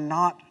forms are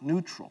not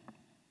neutral.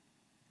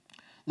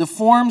 The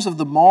forms of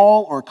the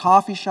mall or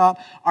coffee shop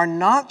are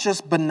not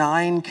just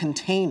benign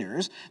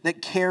containers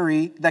that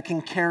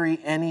can carry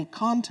any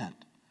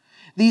content.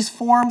 These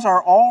forms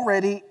are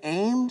already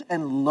aimed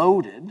and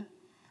loaded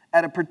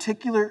at a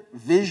particular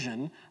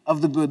vision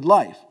of the good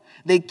life.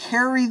 They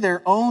carry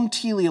their own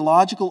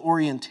teleological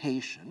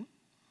orientation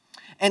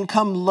and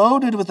come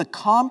loaded with a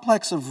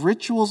complex of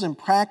rituals and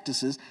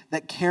practices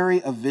that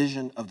carry a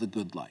vision of the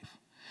good life.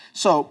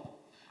 So,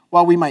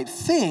 while we might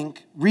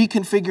think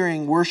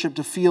reconfiguring worship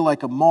to feel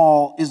like a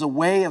mall is a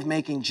way of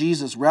making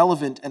Jesus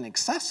relevant and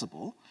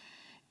accessible,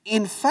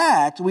 in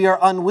fact, we are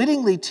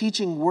unwittingly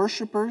teaching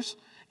worshipers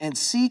and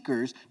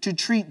seekers to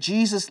treat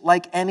Jesus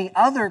like any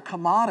other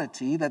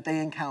commodity that they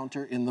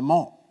encounter in the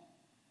mall.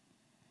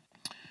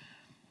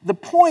 My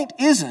point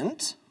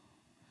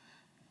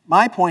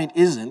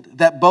isn't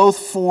that both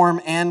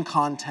form and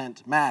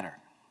content matter.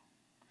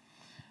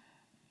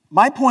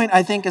 My point,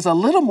 I think, is a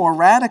little more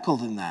radical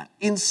than that.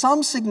 In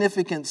some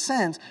significant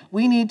sense,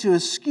 we need to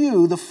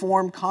eschew the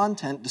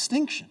form-content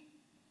distinction.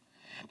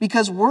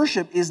 Because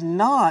worship is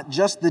not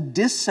just the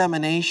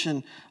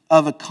dissemination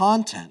of a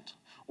content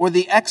or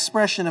the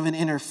expression of an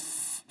inner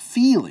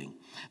feeling.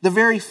 The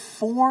very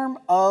form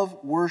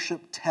of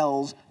worship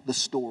tells the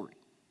story.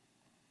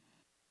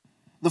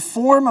 The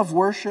form of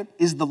worship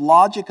is the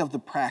logic of the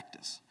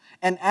practice,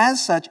 and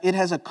as such, it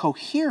has a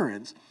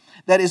coherence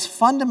that is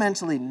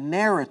fundamentally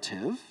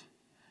narrative,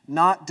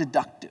 not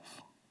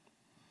deductive.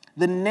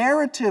 The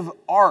narrative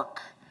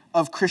arc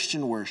of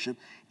Christian worship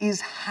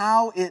is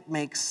how it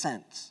makes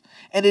sense,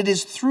 and it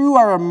is through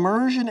our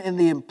immersion in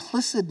the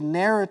implicit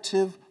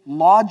narrative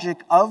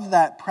logic of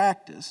that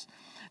practice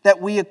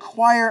that we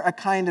acquire a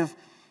kind of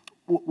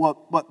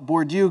what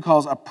Bourdieu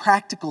calls a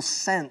practical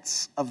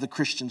sense of the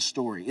Christian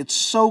story. It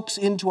soaks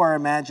into our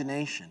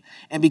imagination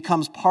and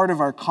becomes part of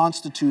our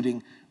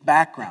constituting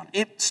background.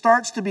 It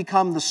starts to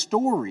become the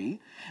story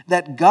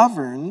that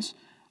governs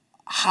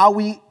how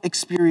we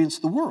experience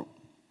the world.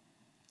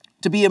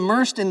 To be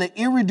immersed in the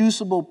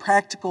irreducible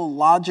practical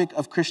logic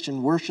of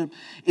Christian worship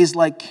is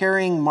like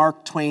carrying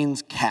Mark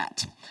Twain's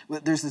cat.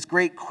 There's this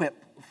great quip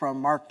from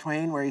Mark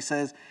Twain where he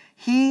says,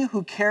 "He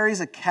who carries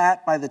a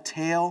cat by the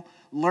tail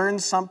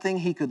learns something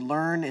he could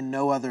learn in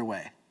no other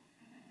way."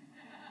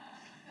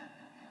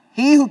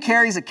 He who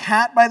carries a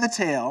cat by the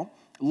tail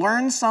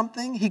learns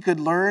something he could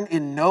learn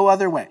in no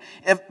other way.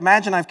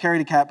 Imagine I've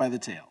carried a cat by the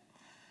tail,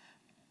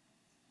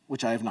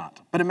 which I have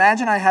not. But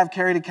imagine I have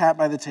carried a cat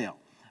by the tail.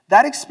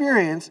 That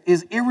experience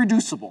is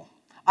irreducible.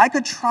 I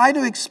could try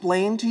to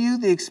explain to you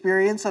the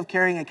experience of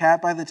carrying a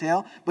cat by the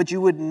tail, but you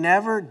would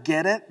never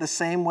get it the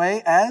same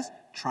way as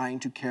trying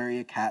to carry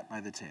a cat by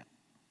the tail.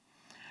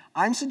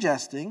 I'm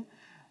suggesting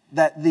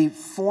that the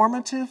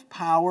formative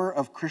power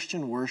of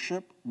Christian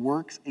worship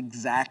works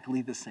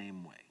exactly the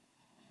same way.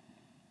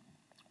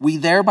 We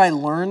thereby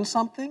learn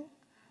something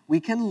we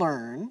can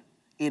learn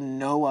in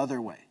no other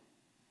way.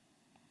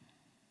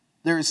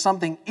 There is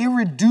something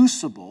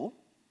irreducible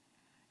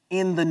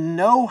in the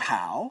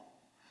know-how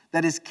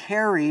that is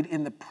carried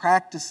in the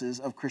practices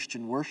of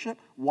Christian worship.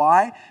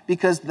 Why?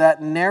 Because that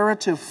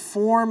narrative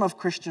form of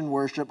Christian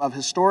worship, of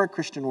historic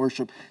Christian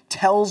worship,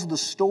 tells the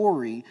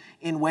story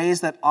in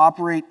ways that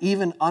operate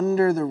even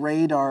under the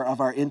radar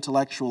of our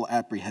intellectual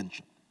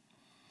apprehension.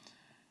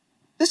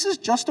 This is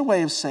just a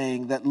way of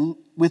saying that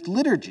with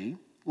liturgy,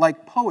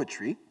 like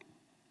poetry,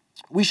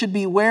 we should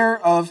be aware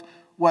of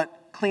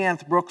what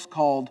Cleanth Brooks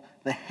called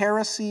the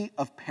heresy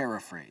of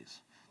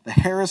paraphrase. The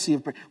heresy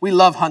of... We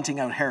love hunting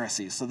out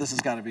heresies, so this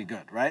has got to be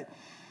good, right?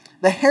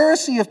 The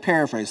heresy of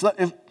paraphrase.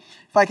 If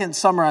I can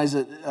summarize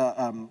it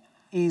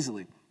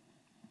easily.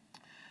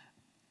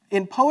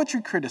 In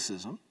poetry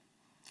criticism,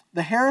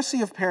 The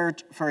heresy of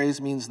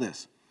paraphrase means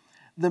this: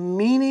 the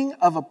meaning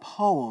of a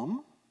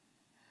poem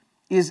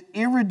is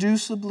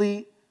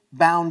irreducibly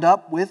bound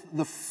up with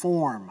the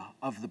form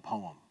of the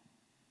poem.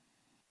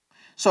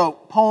 So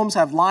poems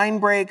have line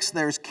breaks,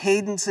 there's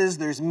cadences,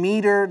 there's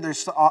meter,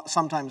 there's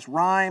sometimes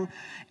rhyme,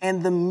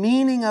 and the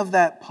meaning of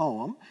that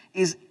poem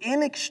is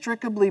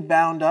inextricably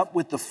bound up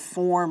with the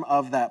form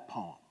of that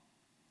poem.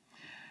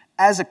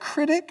 As a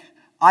critic,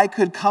 I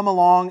could come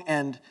along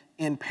and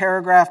in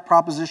paragraph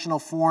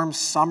propositional form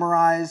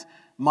summarize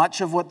much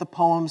of what the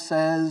poem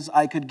says.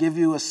 I could give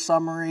you a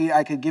summary,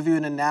 I could give you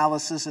an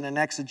analysis and an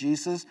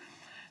exegesis.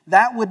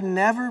 That would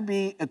never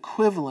be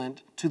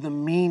equivalent to the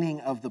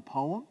meaning of the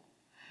poem,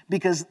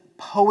 because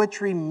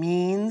poetry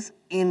means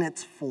in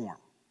its form.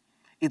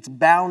 It's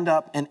bound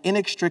up and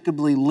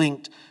inextricably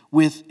linked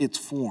with its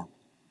form.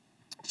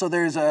 So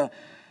there's a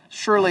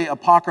surely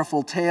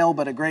apocryphal tale,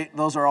 but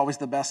those are always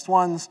the best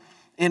ones,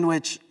 in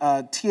which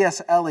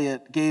T.S.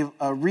 Eliot gave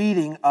a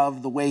reading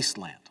of The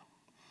Wasteland.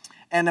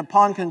 And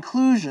upon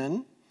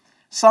conclusion,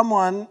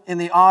 someone in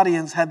the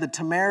audience had the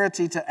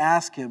temerity to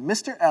ask him,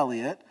 "Mr.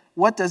 Eliot,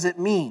 what does it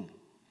mean?"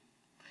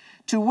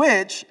 To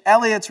which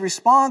Eliot's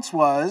response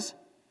was,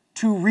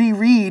 "To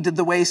reread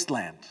The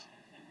Wasteland."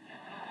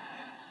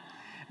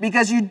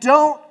 Because you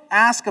don't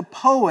ask a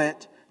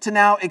poet to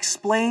now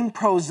explain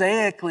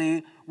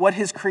prosaically what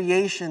his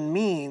creation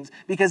means,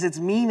 because its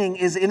meaning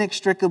is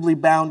inextricably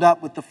bound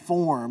up with the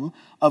form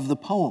of the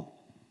poem.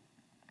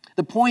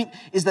 The point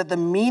is that the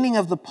meaning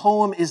of the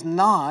poem is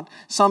not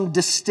some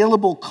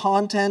distillable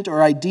content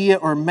or idea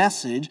or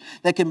message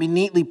that can be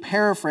neatly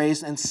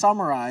paraphrased and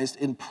summarized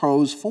in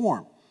prose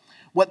form.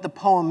 What the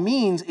poem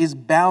means is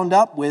bound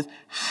up with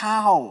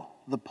how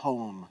the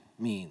poem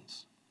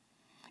means.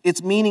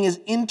 Its meaning is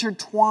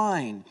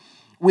intertwined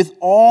with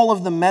all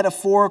of the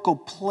metaphorical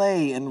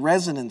play and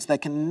resonance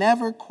that can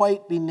never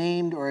quite be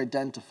named or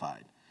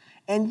identified,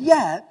 and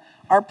yet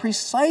are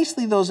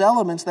precisely those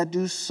elements that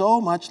do so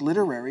much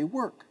literary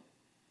work.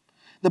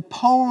 The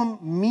poem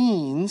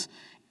means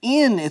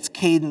in its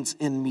cadence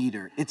and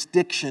meter, its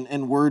diction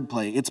and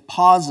wordplay, its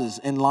pauses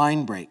and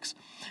line breaks.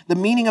 The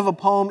meaning of a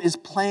poem is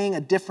playing a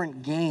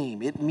different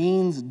game. It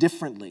means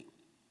differently.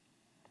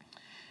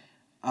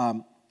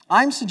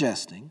 I'm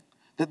suggesting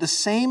that the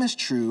same is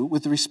true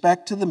with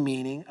respect to the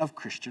meaning of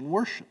Christian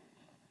worship.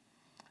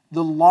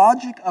 The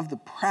logic of the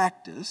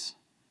practice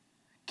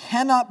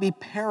cannot be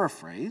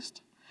paraphrased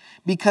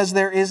because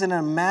there is an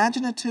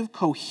imaginative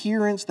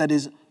coherence that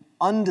is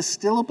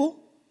undistillable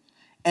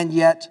and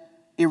yet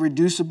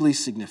irreducibly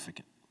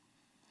significant.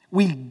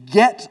 We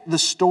get the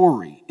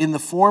story in the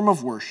form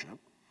of worship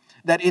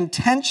that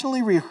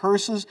intentionally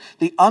rehearses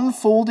the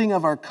unfolding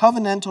of our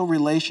covenantal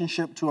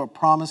relationship to a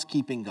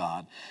promise-keeping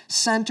God,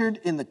 centered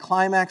in the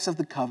climax of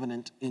the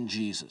covenant in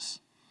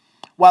Jesus.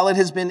 While it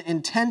has been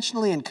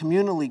intentionally and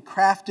communally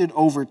crafted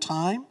over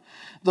time,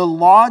 the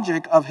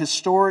logic of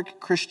historic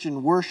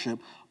Christian worship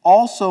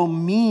also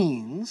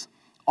means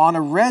on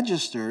a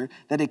register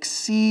that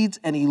exceeds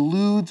and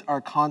eludes our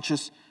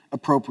conscious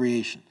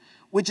appropriation,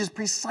 which is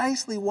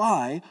precisely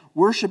why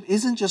worship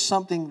isn't just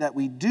something that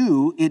we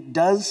do, it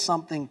does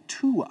something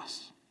to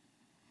us.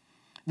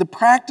 The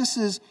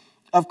practices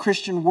of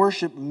Christian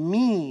worship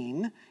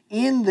mean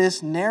in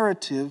this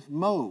narrative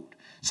mode.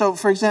 So,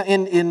 for example,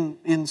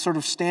 in sort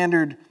of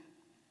standard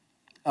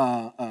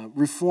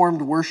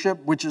Reformed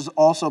worship, which is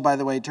also, by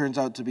the way, turns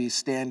out to be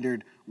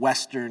standard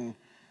Western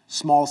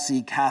small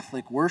c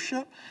Catholic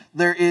worship,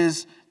 there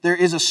is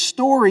a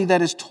story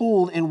that is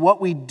told in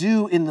what we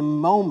do in the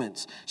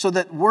moments, so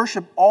that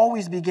worship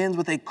always begins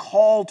with a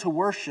call to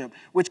worship,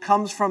 which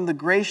comes from the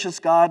gracious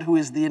God who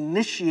is the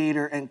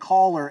initiator and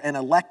caller and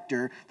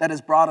elector that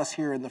has brought us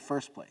here in the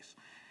first place.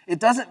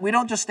 We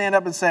don't just stand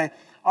up and say,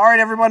 "All right,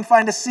 everyone,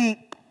 find a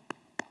seat."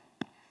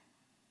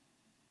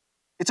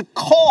 It's a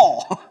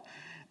call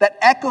that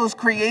echoes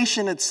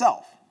creation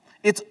itself.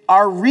 It's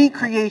our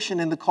recreation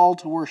in the call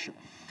to worship.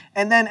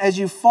 And then as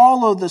you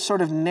follow the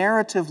sort of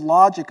narrative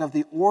logic of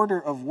the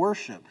order of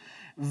worship,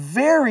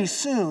 very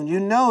soon you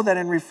know that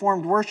in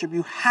Reformed worship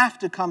you have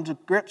to come to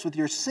grips with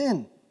your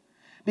sin,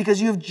 because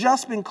you've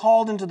just been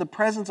called into the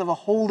presence of a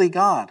holy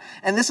God.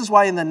 And this is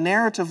why in the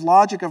narrative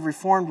logic of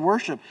Reformed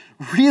worship,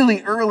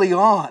 really early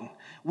on,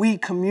 we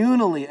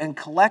communally and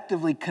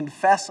collectively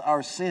confess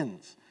our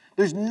sins.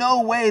 There's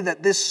no way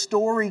that this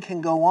story can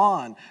go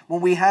on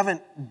when we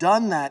haven't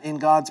done that in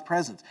God's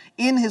presence.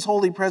 In His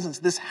holy presence,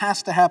 this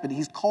has to happen.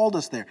 He's called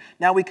us there.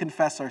 Now we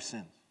confess our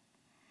sins.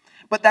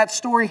 But that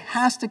story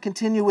has to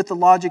continue with the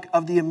logic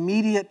of the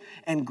immediate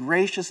and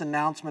gracious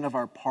announcement of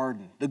our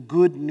pardon, the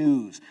good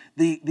news,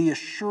 the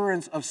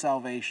assurance of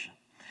salvation.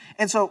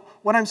 And so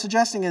what I'm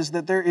suggesting is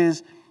that there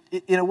is,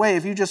 in a way,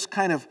 if you just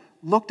kind of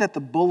looked at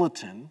the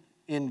bulletin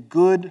in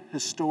good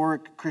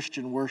historic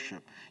Christian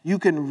worship, you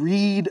can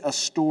read a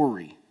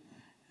story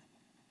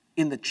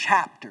in the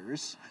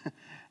chapters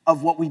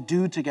of what we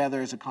do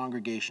together as a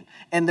congregation.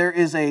 And there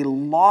is a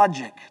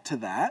logic to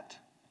that,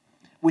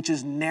 which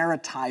is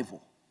narratival.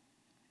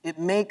 It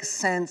makes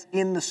sense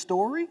in the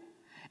story,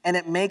 and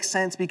it makes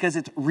sense because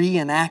it's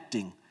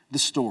reenacting the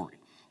story.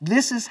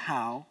 This is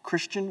how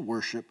Christian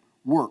worship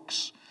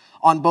works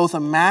on both a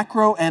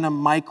macro and a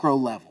micro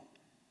level.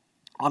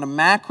 On a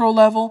macro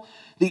level,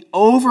 the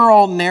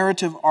overall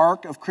narrative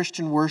arc of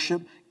Christian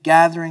worship,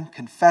 gathering,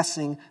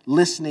 confessing,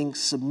 listening,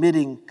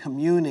 submitting,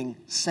 communing,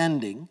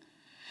 sending,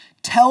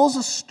 tells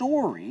a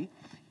story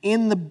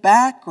in the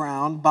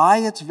background by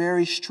its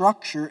very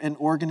structure and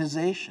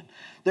organization.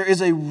 There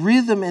is a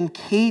rhythm and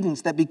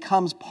cadence that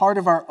becomes part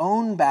of our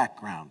own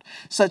background,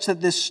 such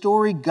that this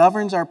story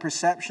governs our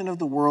perception of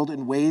the world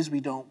in ways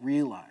we don't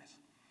realize.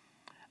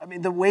 I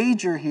mean, the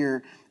wager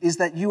here is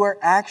that you are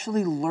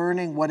actually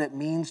learning what it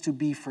means to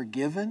be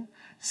forgiven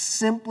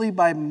simply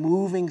by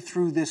moving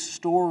through this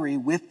story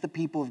with the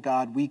people of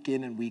God week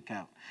in and week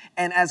out.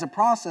 And as a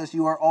process,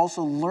 you are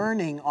also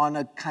learning on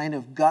a kind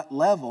of gut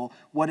level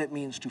what it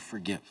means to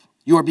forgive.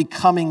 You are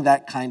becoming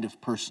that kind of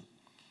person.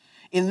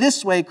 In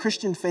this way,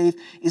 Christian faith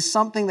is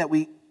something that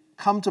we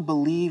come to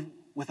believe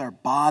with our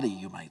body,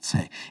 you might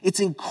say.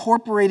 It's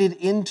incorporated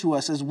into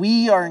us as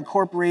we are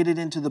incorporated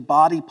into the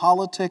body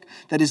politic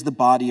that is the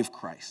body of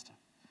Christ.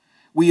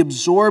 We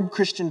absorb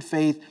Christian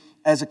faith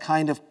as a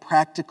kind of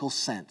practical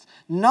sense,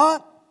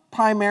 not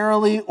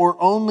primarily or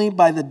only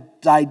by the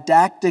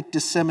didactic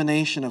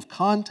dissemination of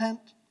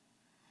content,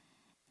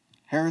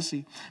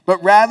 heresy,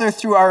 but rather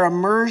through our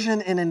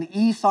immersion in an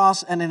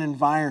ethos and an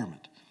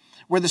environment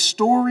where the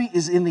story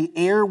is in the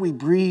air we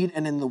breathe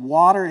and in the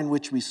water in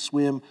which we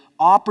swim,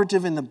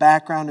 operative in the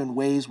background in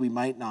ways we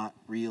might not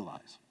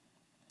realize.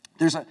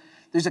 There's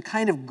a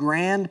kind of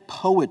grand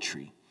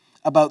poetry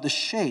about the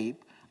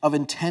shape of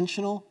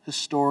intentional,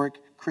 historic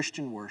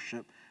Christian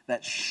worship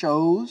that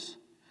shows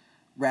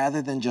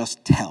rather than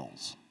just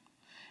tells.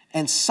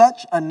 And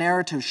such a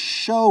narrative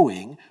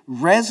showing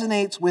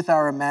resonates with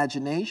our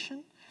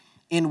imagination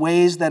in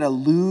ways that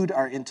elude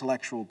our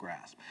intellectual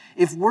grasp.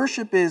 If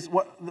worship is,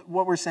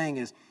 what we're saying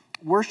is,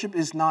 worship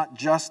is not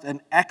just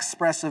an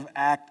expressive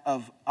act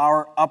of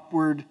our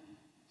upward,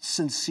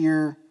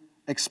 sincere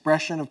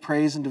expression of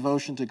praise and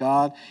devotion to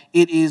God.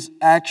 It is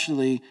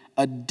actually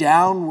a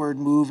downward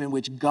move in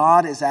which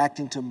God is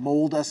acting to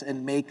mold us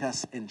and make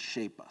us and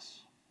shape us.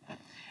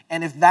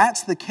 And if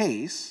that's the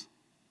case,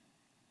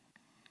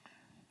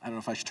 I don't know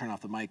if I should turn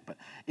off the mic, but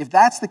if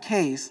that's the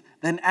case,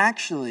 then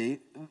actually,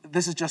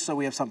 this is just so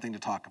we have something to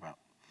talk about.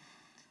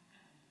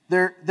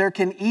 There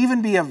can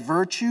even be a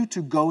virtue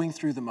to going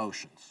through the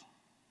motions.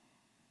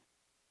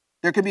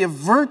 There can be a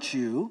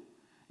virtue,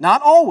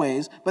 not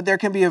always, but there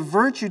can be a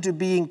virtue to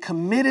being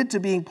committed to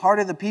being part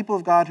of the people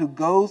of God who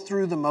go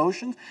through the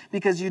motions,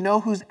 because you know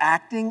who's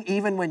acting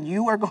even when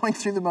you are going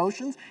through the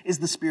motions is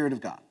the Spirit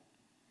of God.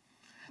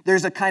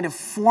 There's a kind of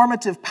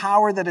formative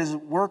power that is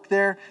at work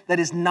there that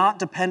is not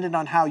dependent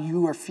on how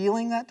you are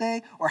feeling that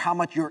day or how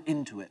much you're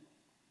into it.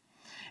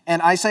 And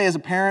I say, as a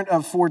parent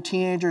of 4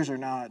 teenagers, or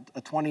now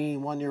a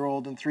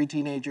 21-year-old and 3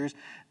 teenagers,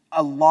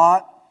 a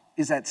lot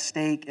is at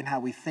stake in how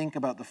we think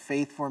about the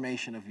faith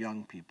formation of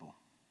young people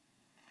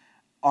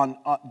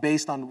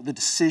based on the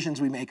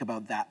decisions we make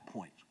about that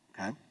point,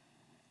 okay?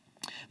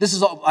 This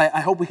is all,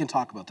 I hope we can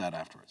talk about that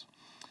afterwards.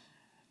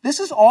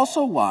 This is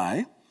also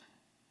why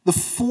the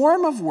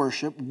form of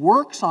worship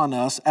works on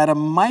us at a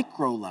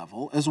micro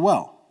level as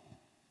well.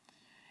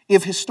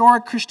 If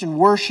historic Christian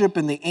worship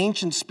and the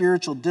ancient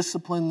spiritual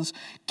disciplines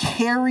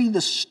carry the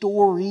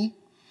story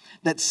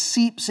that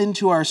seeps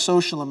into our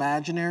social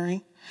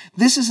imaginary,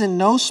 this is in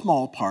no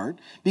small part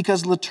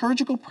because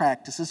liturgical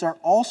practices are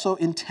also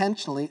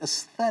intentionally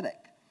aesthetic,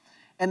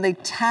 and they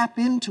tap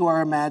into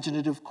our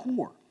imaginative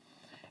core.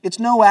 It's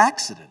no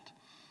accident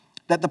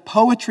that the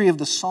poetry of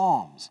the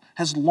Psalms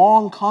has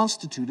long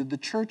constituted the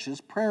church's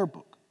prayer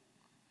book.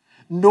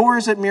 Nor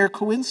is it mere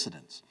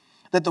coincidence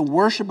that the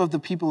worship of the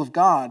people of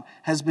God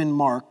has been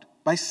marked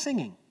by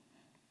singing.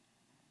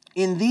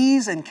 In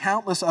these and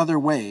countless other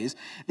ways,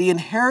 the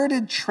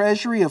inherited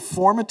treasury of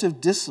formative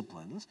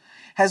disciplines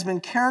has been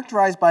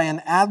characterized by an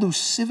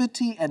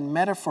allusivity and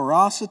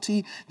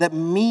metaphorosity that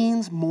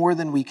means more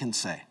than we can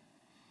say.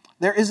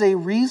 There is a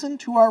reason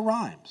to our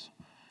rhymes.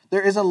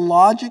 There is a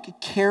logic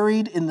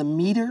carried in the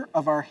meter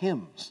of our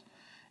hymns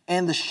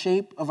and the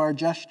shape of our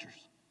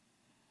gestures.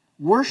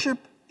 Worship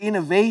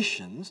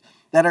innovations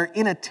that are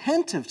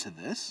inattentive to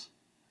this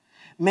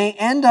may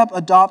end up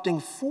adopting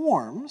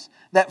forms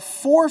that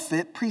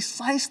forfeit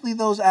precisely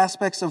those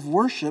aspects of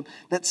worship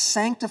that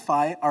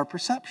sanctify our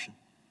perception.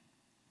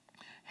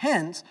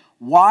 Hence,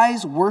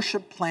 wise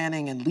worship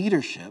planning and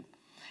leadership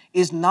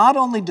is not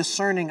only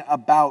discerning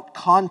about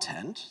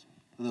content,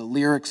 the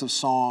lyrics of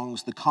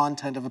songs, the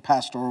content of a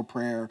pastoral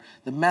prayer,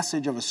 the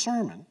message of a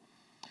sermon.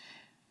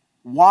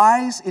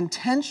 Wise,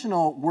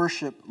 intentional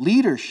worship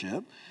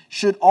leadership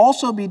should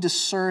also be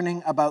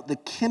discerning about the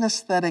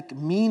kinesthetic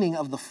meaning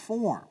of the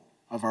form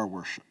of our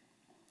worship.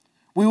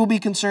 We will be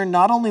concerned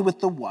not only with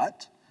the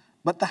what,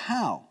 but the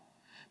how.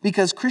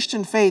 Because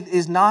Christian faith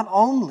is not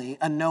only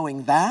a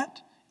knowing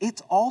that,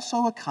 it's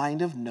also a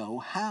kind of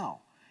know-how.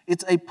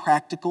 It's a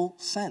practical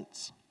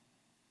sense.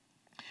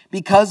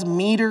 Because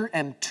meter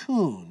and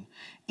tune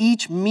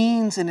each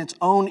means in its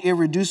own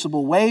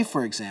irreducible way,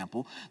 for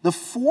example, the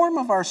form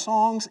of our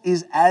songs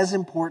is as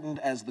important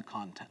as the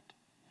content.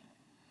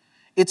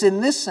 It's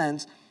in this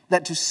sense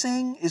that to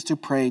sing is to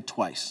pray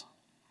twice.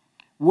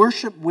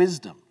 Worship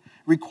wisdom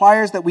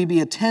requires that we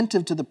be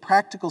attentive to the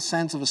practical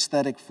sense of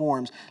aesthetic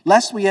forms,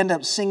 lest we end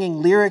up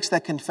singing lyrics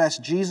that confess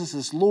Jesus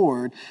as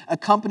Lord,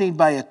 accompanied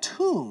by a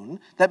tune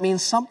that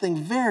means something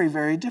very,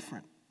 very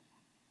different.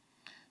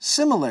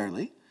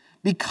 Similarly,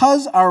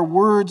 because our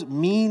words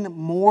mean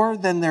more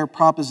than their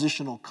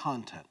propositional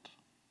content,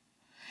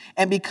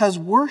 and because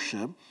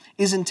worship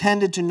is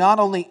intended to not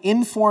only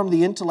inform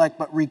the intellect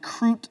but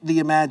recruit the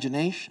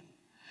imagination,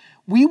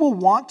 we will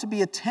want to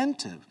be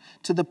attentive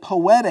to the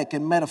poetic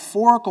and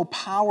metaphorical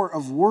power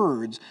of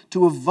words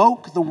to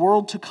evoke the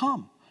world to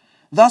come,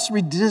 thus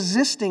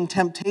resisting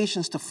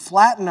temptations to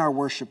flatten our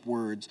worship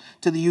words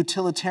to the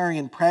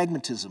utilitarian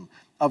pragmatism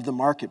of the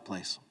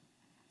marketplace.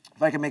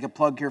 If I can make a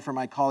plug here for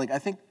my colleague, I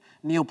think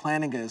Neil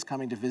Planninga is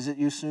coming to visit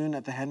you soon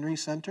at the Henry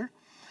Center.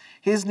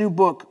 His new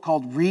book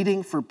called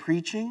Reading for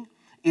Preaching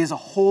is a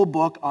whole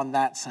book on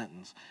that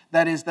sentence.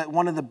 That is, that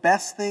one of the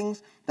best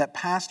things that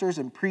pastors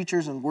and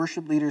preachers and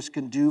worship leaders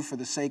can do for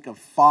the sake of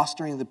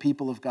fostering the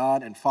people of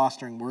God and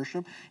fostering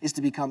worship is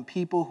to become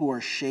people who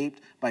are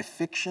shaped by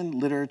fiction,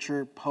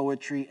 literature,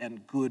 poetry,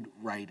 and good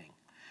writing.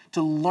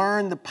 To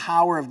learn the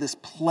power of this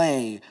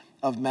play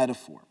of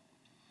metaphor.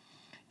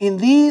 In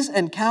these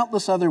and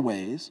countless other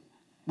ways,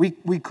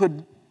 we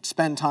could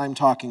spend time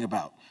talking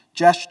about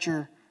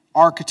gesture,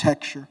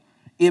 architecture,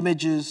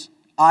 images,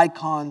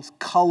 icons,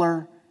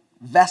 color,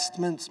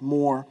 vestments,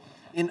 more.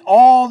 In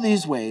all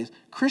these ways,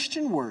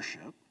 Christian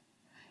worship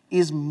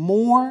is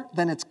more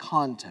than its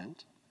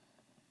content.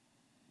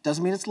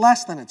 Doesn't mean it's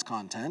less than its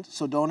content,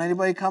 so don't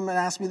anybody come and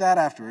ask me that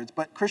afterwards.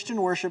 But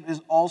Christian worship is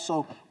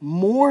also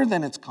more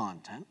than its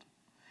content,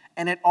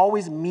 and it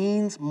always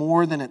means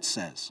more than it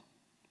says.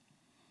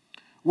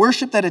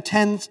 Worship that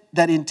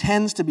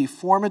intends to be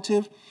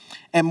formative,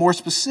 and more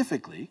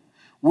specifically,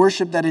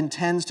 worship that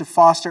intends to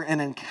foster an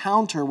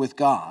encounter with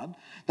God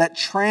that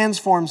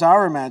transforms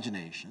our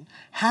imagination,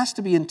 has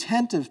to be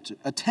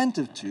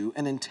attentive to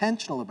and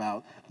intentional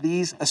about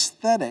these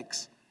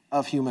aesthetics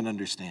of human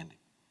understanding.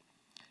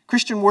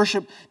 Christian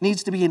worship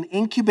needs to be an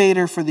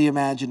incubator for the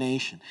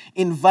imagination,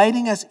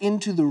 inviting us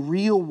into the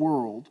real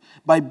world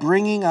by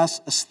bringing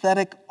us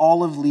aesthetic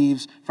olive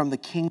leaves from the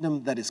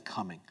kingdom that is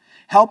coming,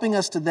 helping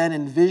us to then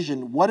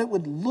envision what it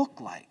would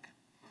look like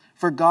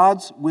for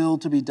God's will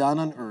to be done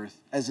on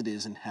earth as it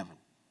is in heaven.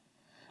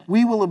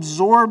 We will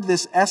absorb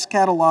this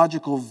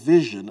eschatological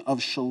vision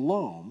of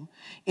shalom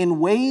in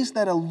ways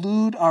that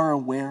elude our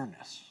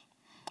awareness,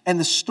 and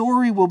the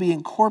story will be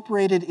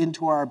incorporated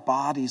into our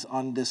bodies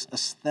on this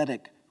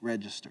aesthetic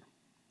register.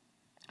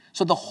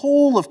 So the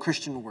whole of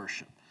Christian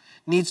worship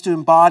needs to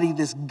embody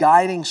this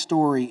guiding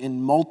story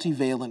in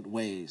multivalent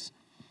ways.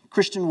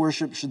 Christian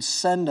worship should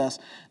send us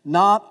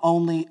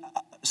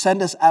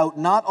out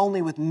not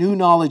only with new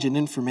knowledge and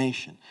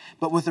information,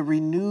 but with a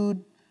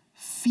renewed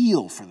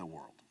feel for the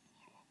world.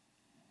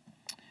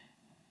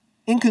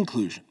 In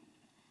conclusion,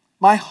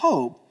 my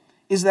hope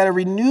is that a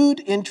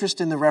renewed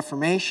interest in the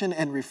Reformation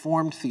and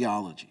Reformed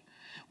theology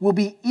will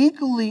be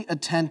equally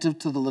attentive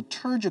to the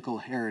liturgical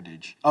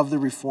heritage of the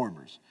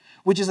Reformers,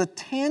 which is a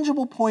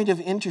tangible point of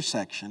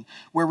intersection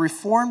where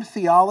Reformed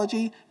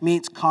theology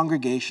meets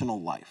congregational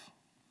life.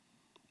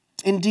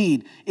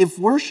 Indeed, if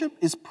worship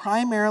is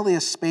primarily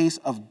a space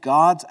of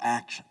God's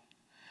action,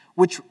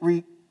 which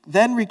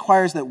then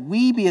requires that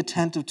we be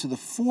attentive to the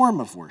form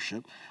of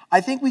worship, I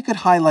think we could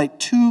highlight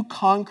two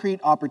concrete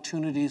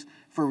opportunities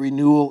for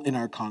renewal in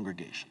our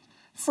congregations.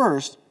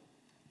 First,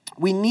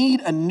 we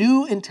need a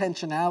new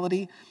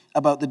intentionality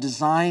about the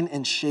design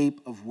and shape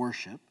of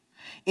worship,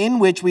 in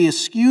which we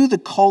eschew the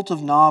cult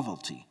of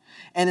novelty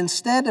and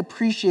instead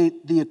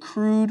appreciate the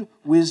accrued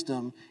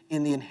wisdom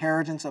in the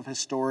inheritance of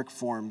historic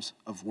forms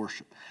of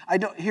worship.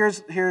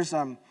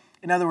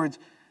 In other words,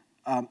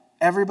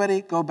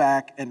 everybody go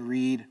back and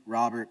read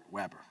Robert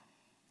Weber,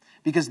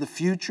 because the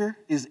future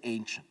is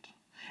ancient.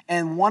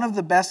 And one of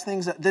the best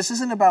things, this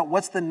isn't about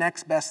what's the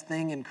next best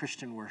thing in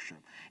Christian worship.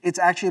 It's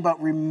actually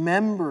about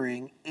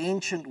remembering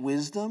ancient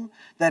wisdom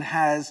that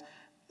has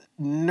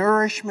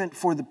nourishment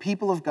for the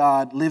people of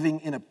God living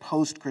in a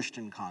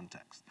post-Christian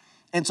context.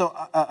 And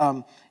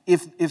so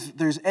if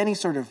there's any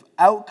sort of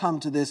outcome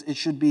to this, it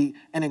should be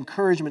an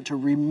encouragement to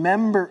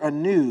remember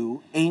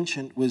anew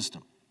ancient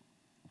wisdom.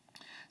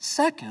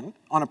 Second,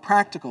 on a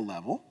practical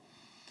level,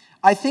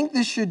 I think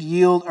this should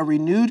yield a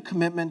renewed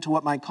commitment to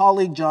what my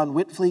colleague John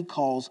Whitfleet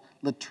calls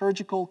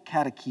liturgical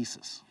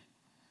catechesis,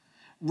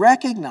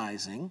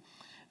 recognizing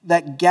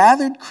that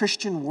gathered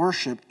Christian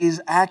worship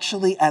is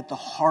actually at the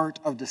heart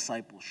of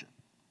discipleship.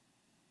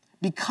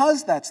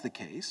 Because that's the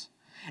case,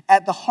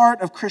 at the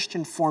heart of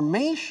Christian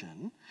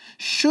formation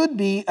should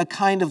be a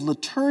kind of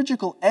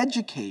liturgical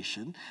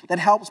education that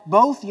helps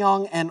both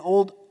young and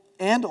old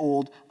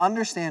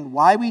understand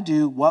why we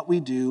do what we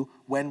do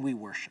when we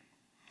worship.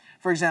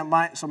 For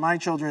example, my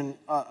children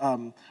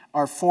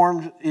are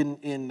formed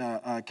in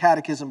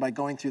catechism by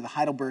going through the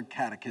Heidelberg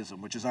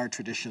Catechism, which is our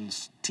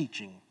tradition's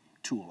teaching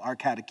tool, our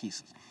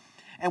catechesis.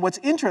 And what's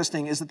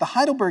interesting is that the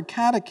Heidelberg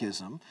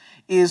Catechism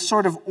is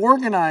sort of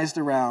organized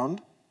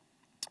around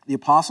the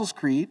Apostles'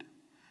 Creed,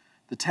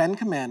 the Ten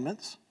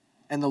Commandments,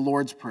 and the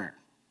Lord's Prayer.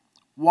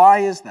 Why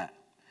is that?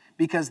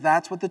 Because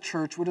that's what the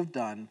church would have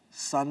done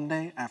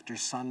Sunday after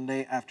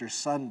Sunday after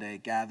Sunday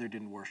gathered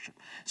in worship.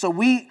 So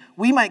we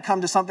might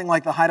come to something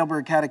like the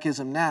Heidelberg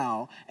Catechism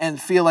now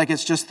and feel like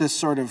it's just this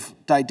sort of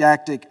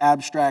didactic,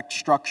 abstract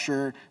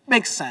structure.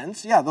 Makes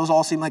sense. Yeah, those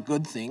all seem like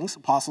good things.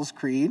 Apostles'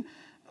 Creed,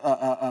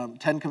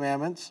 Ten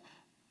Commandments,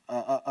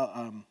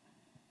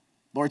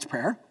 Lord's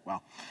Prayer.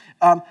 Wow.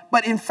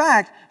 But in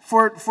fact,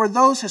 for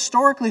those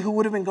historically who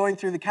would have been going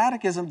through the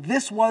catechism,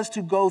 this was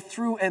to go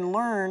through and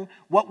learn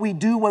what we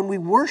do when we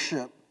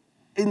worship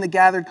in the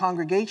gathered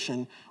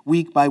congregation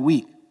week by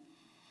week.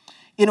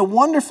 In a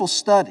wonderful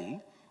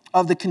study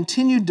of the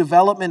continued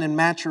development and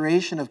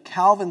maturation of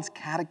Calvin's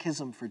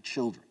Catechism for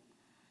Children,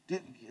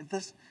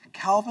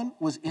 Calvin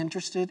was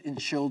interested in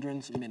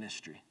children's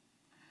ministry.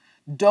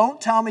 Don't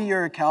tell me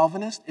you're a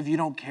Calvinist if you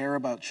don't care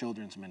about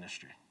children's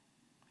ministry.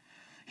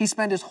 He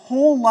spent his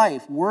whole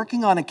life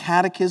working on a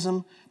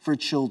catechism for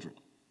children.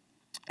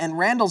 And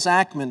Randall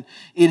Zachman,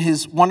 in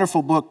his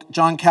wonderful book,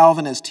 John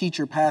Calvin as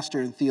Teacher,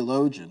 Pastor, and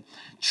Theologian,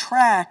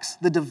 tracks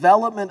the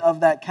development of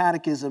that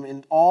catechism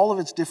in all of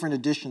its different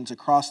editions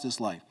across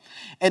his life.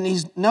 And he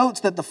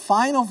notes that the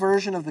final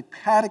version of the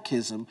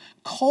catechism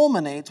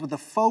culminates with a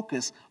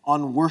focus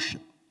on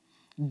worship.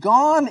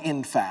 Gone,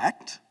 in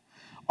fact,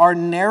 are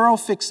narrow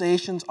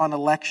fixations on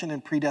election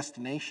and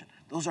predestination.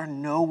 Those are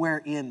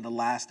nowhere in the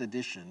last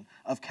edition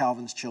of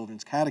Calvin's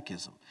Children's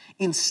Catechism.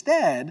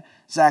 Instead,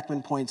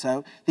 Zachman points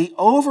out, the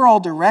overall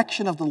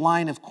direction of the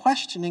line of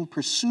questioning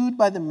pursued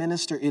by the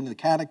minister in the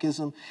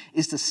catechism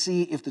is to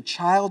see if the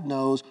child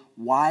knows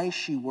why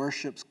she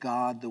worships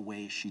God the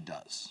way she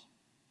does.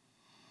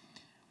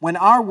 When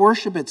our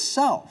worship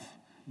itself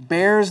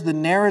bears the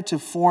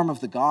narrative form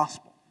of the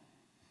gospel,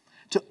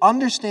 to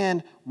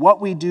understand what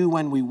we do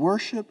when we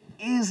worship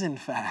is, in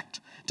fact,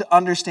 to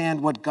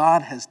understand what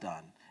God has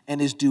done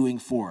and is doing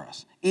for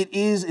us. It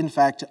is, in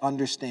fact, to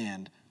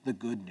understand the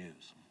good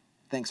news.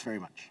 Thanks very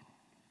much.